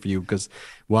after a few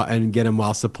and get them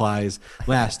while supplies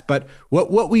last. But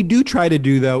what we do try to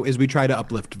do though is we try to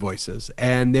uplift voices,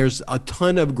 and there's a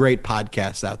ton of great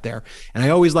podcasts out there. And I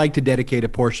always like to dedicate a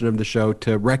portion of the show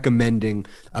to recommending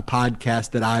a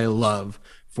podcast that I love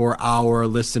for our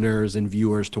listeners and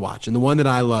viewers to watch. And the one that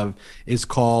I love is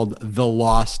called The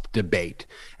Lost Debate.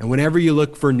 And whenever you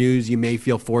look for news, you may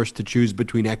feel forced to choose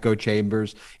between echo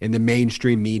chambers in the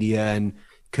mainstream media and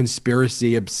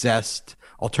conspiracy obsessed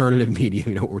alternative media.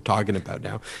 You know what we're talking about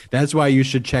now. That's why you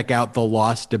should check out The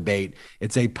Lost Debate.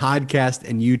 It's a podcast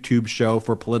and YouTube show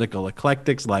for political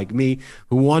eclectics like me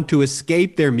who want to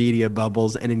escape their media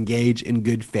bubbles and engage in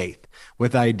good faith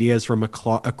with ideas from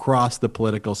across the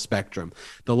political spectrum.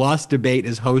 The Lost Debate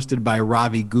is hosted by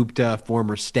Ravi Gupta, a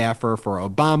former staffer for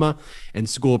Obama and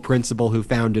school principal who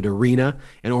founded ARENA,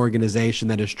 an organization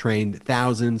that has trained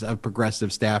thousands of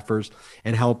progressive staffers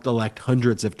and helped elect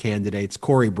hundreds of candidates.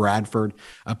 Corey Bradford,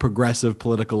 a progressive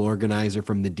political organizer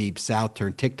from the Deep South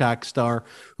turned TikTok star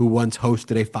who once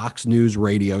hosted a Fox News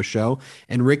radio show,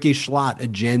 and Ricky Schlott, a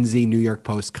Gen Z New York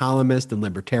Post columnist and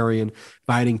libertarian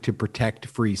fighting to protect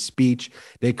free speech.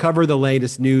 They cover the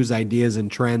latest news, ideas, and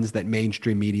trends that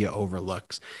mainstream media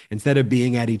overlooks. Instead of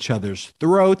being at each other's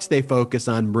throats, they focus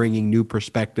on bringing new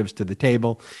perspectives to the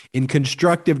table in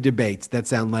constructive debates that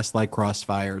sound less like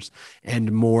crossfires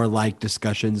and more like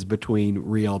discussions between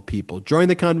real people. Join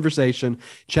the conversation.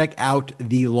 Check out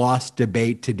The Lost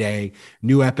Debate today.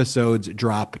 New episodes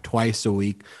drop twice a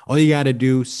week. All you got to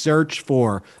do, search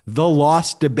for The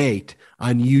Lost Debate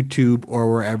on YouTube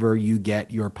or wherever you get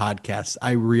your podcasts.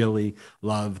 I really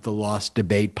love the Lost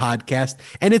Debate podcast,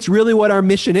 and it's really what our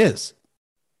mission is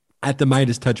at the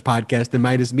Midas Touch podcast and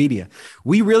Midas Media.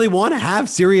 We really want to have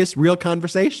serious, real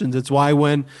conversations. It's why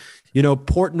when,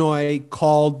 Portnoy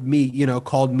called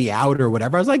me out or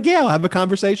whatever, I was like, yeah, I'll have a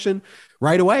conversation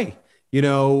right away.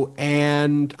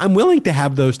 And I'm willing to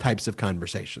have those types of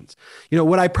conversations.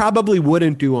 What I probably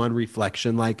wouldn't do on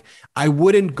reflection, like I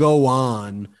wouldn't go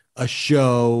on a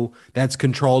show that's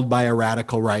controlled by a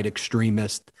radical right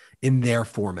extremist in their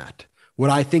format. What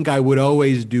I think I would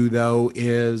always do, though,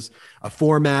 is a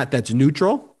format that's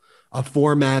neutral, a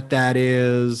format that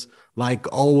is like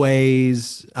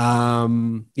always,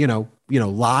 live,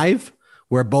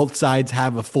 where both sides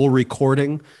have a full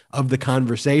recording of the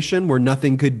conversation, where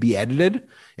nothing could be edited.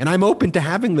 And I'm open to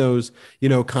having those,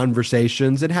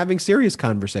 conversations and having serious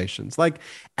conversations. Like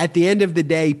at the end of the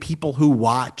day, people who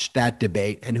watched that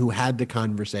debate and who had the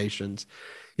conversations,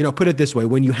 put it this way,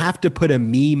 when you have to put a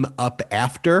meme up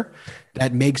after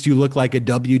that makes you look like a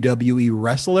WWE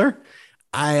wrestler,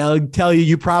 I'll tell you,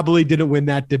 you probably didn't win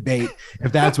that debate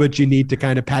if that's what you need to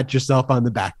kind of pat yourself on the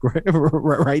back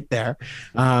right there.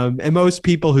 And most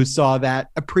people who saw that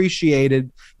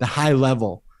appreciated the high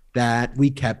level that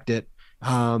we kept it.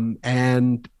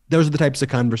 And those are the types of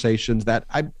conversations that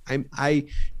I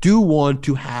do want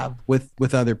to have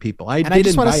with other people. I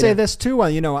just want to say this too,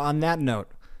 on that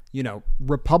note,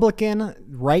 Republican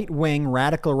right-wing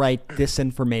radical right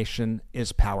disinformation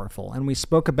is powerful. And we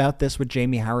spoke about this with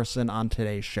Jaime Harrison on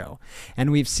today's show.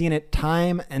 And we've seen it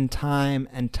time and time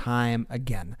and time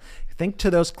again. Think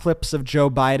to those clips of Joe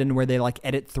Biden where they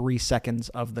edit 3 seconds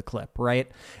of the clip,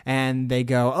 right? And they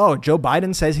go, oh, Joe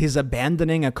Biden says he's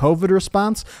abandoning a COVID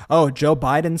response. Oh, Joe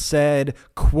Biden said,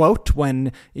 quote,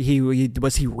 when he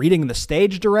reading the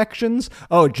stage directions.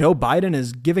 Oh, Joe Biden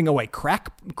is giving away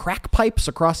crack pipes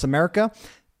across America.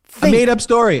 A made-up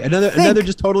story. Another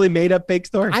just totally made-up fake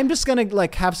story. I'm just going to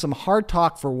have some hard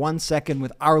talk for 1 second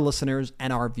with our listeners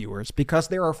and our viewers, because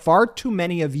there are far too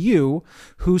many of you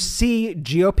who see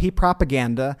GOP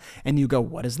propaganda and you go,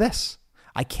 what is this?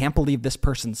 I can't believe this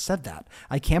person said that.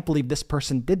 I can't believe this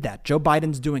person did that. Joe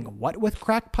Biden's doing what with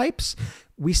crack pipes?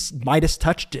 Midas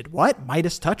Touch did what?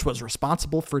 Midas Touch was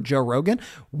responsible for Joe Rogan.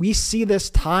 We see this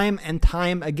time and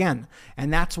time again.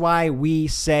 And that's why we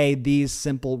say these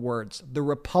simple words. The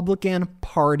Republican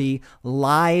Party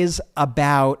lies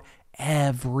about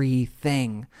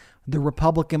everything. The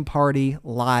Republican Party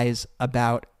lies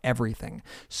about everything.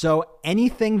 So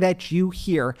anything that you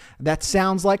hear that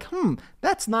sounds like,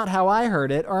 that's not how I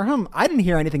heard it, or I didn't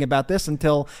hear anything about this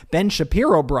until Ben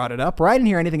Shapiro brought it up, or I didn't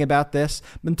hear anything about this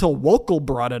until Wokel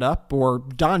brought it up, or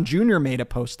Don Jr. made a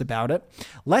post about it.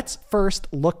 Let's first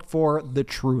look for the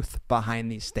truth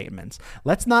behind these statements.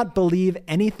 Let's not believe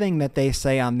anything that they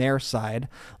say on their side.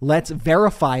 Let's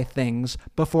verify things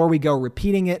before we go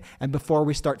repeating it and before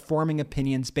we start forming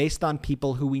opinions based on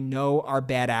people who we know are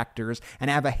bad actors and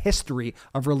have a history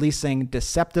of releasing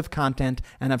deceptive content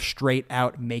and of straight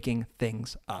out making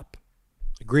things up.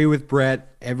 Agree with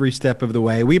Brett every step of the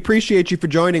way. We appreciate you for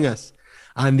joining us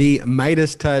on the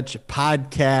Midas Touch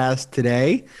podcast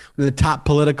today, the top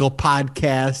political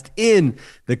podcast in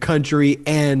the country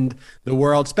and the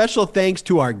world. Special thanks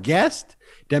to our guest,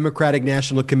 Democratic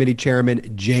National Committee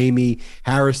Chairman Jaime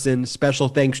Harrison. Special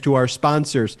thanks to our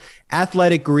sponsors,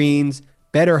 Athletic Greens,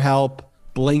 BetterHelp,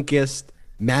 Blinkist,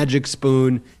 Magic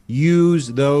Spoon. Use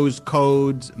those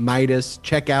codes, Midas.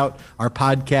 Check out our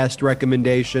podcast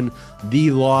recommendation, The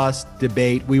Lost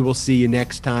Debate. We will see you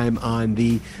next time on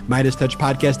the Midas Touch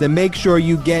podcast. And make sure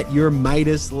you get your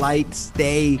Midas Light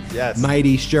Stay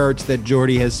Mighty shirts that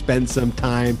Jordy has spent some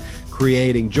time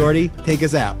creating. Jordy, take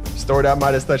us out.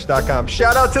 Store.MidasTouch.com.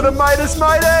 Shout out to the Midas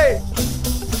Mighty!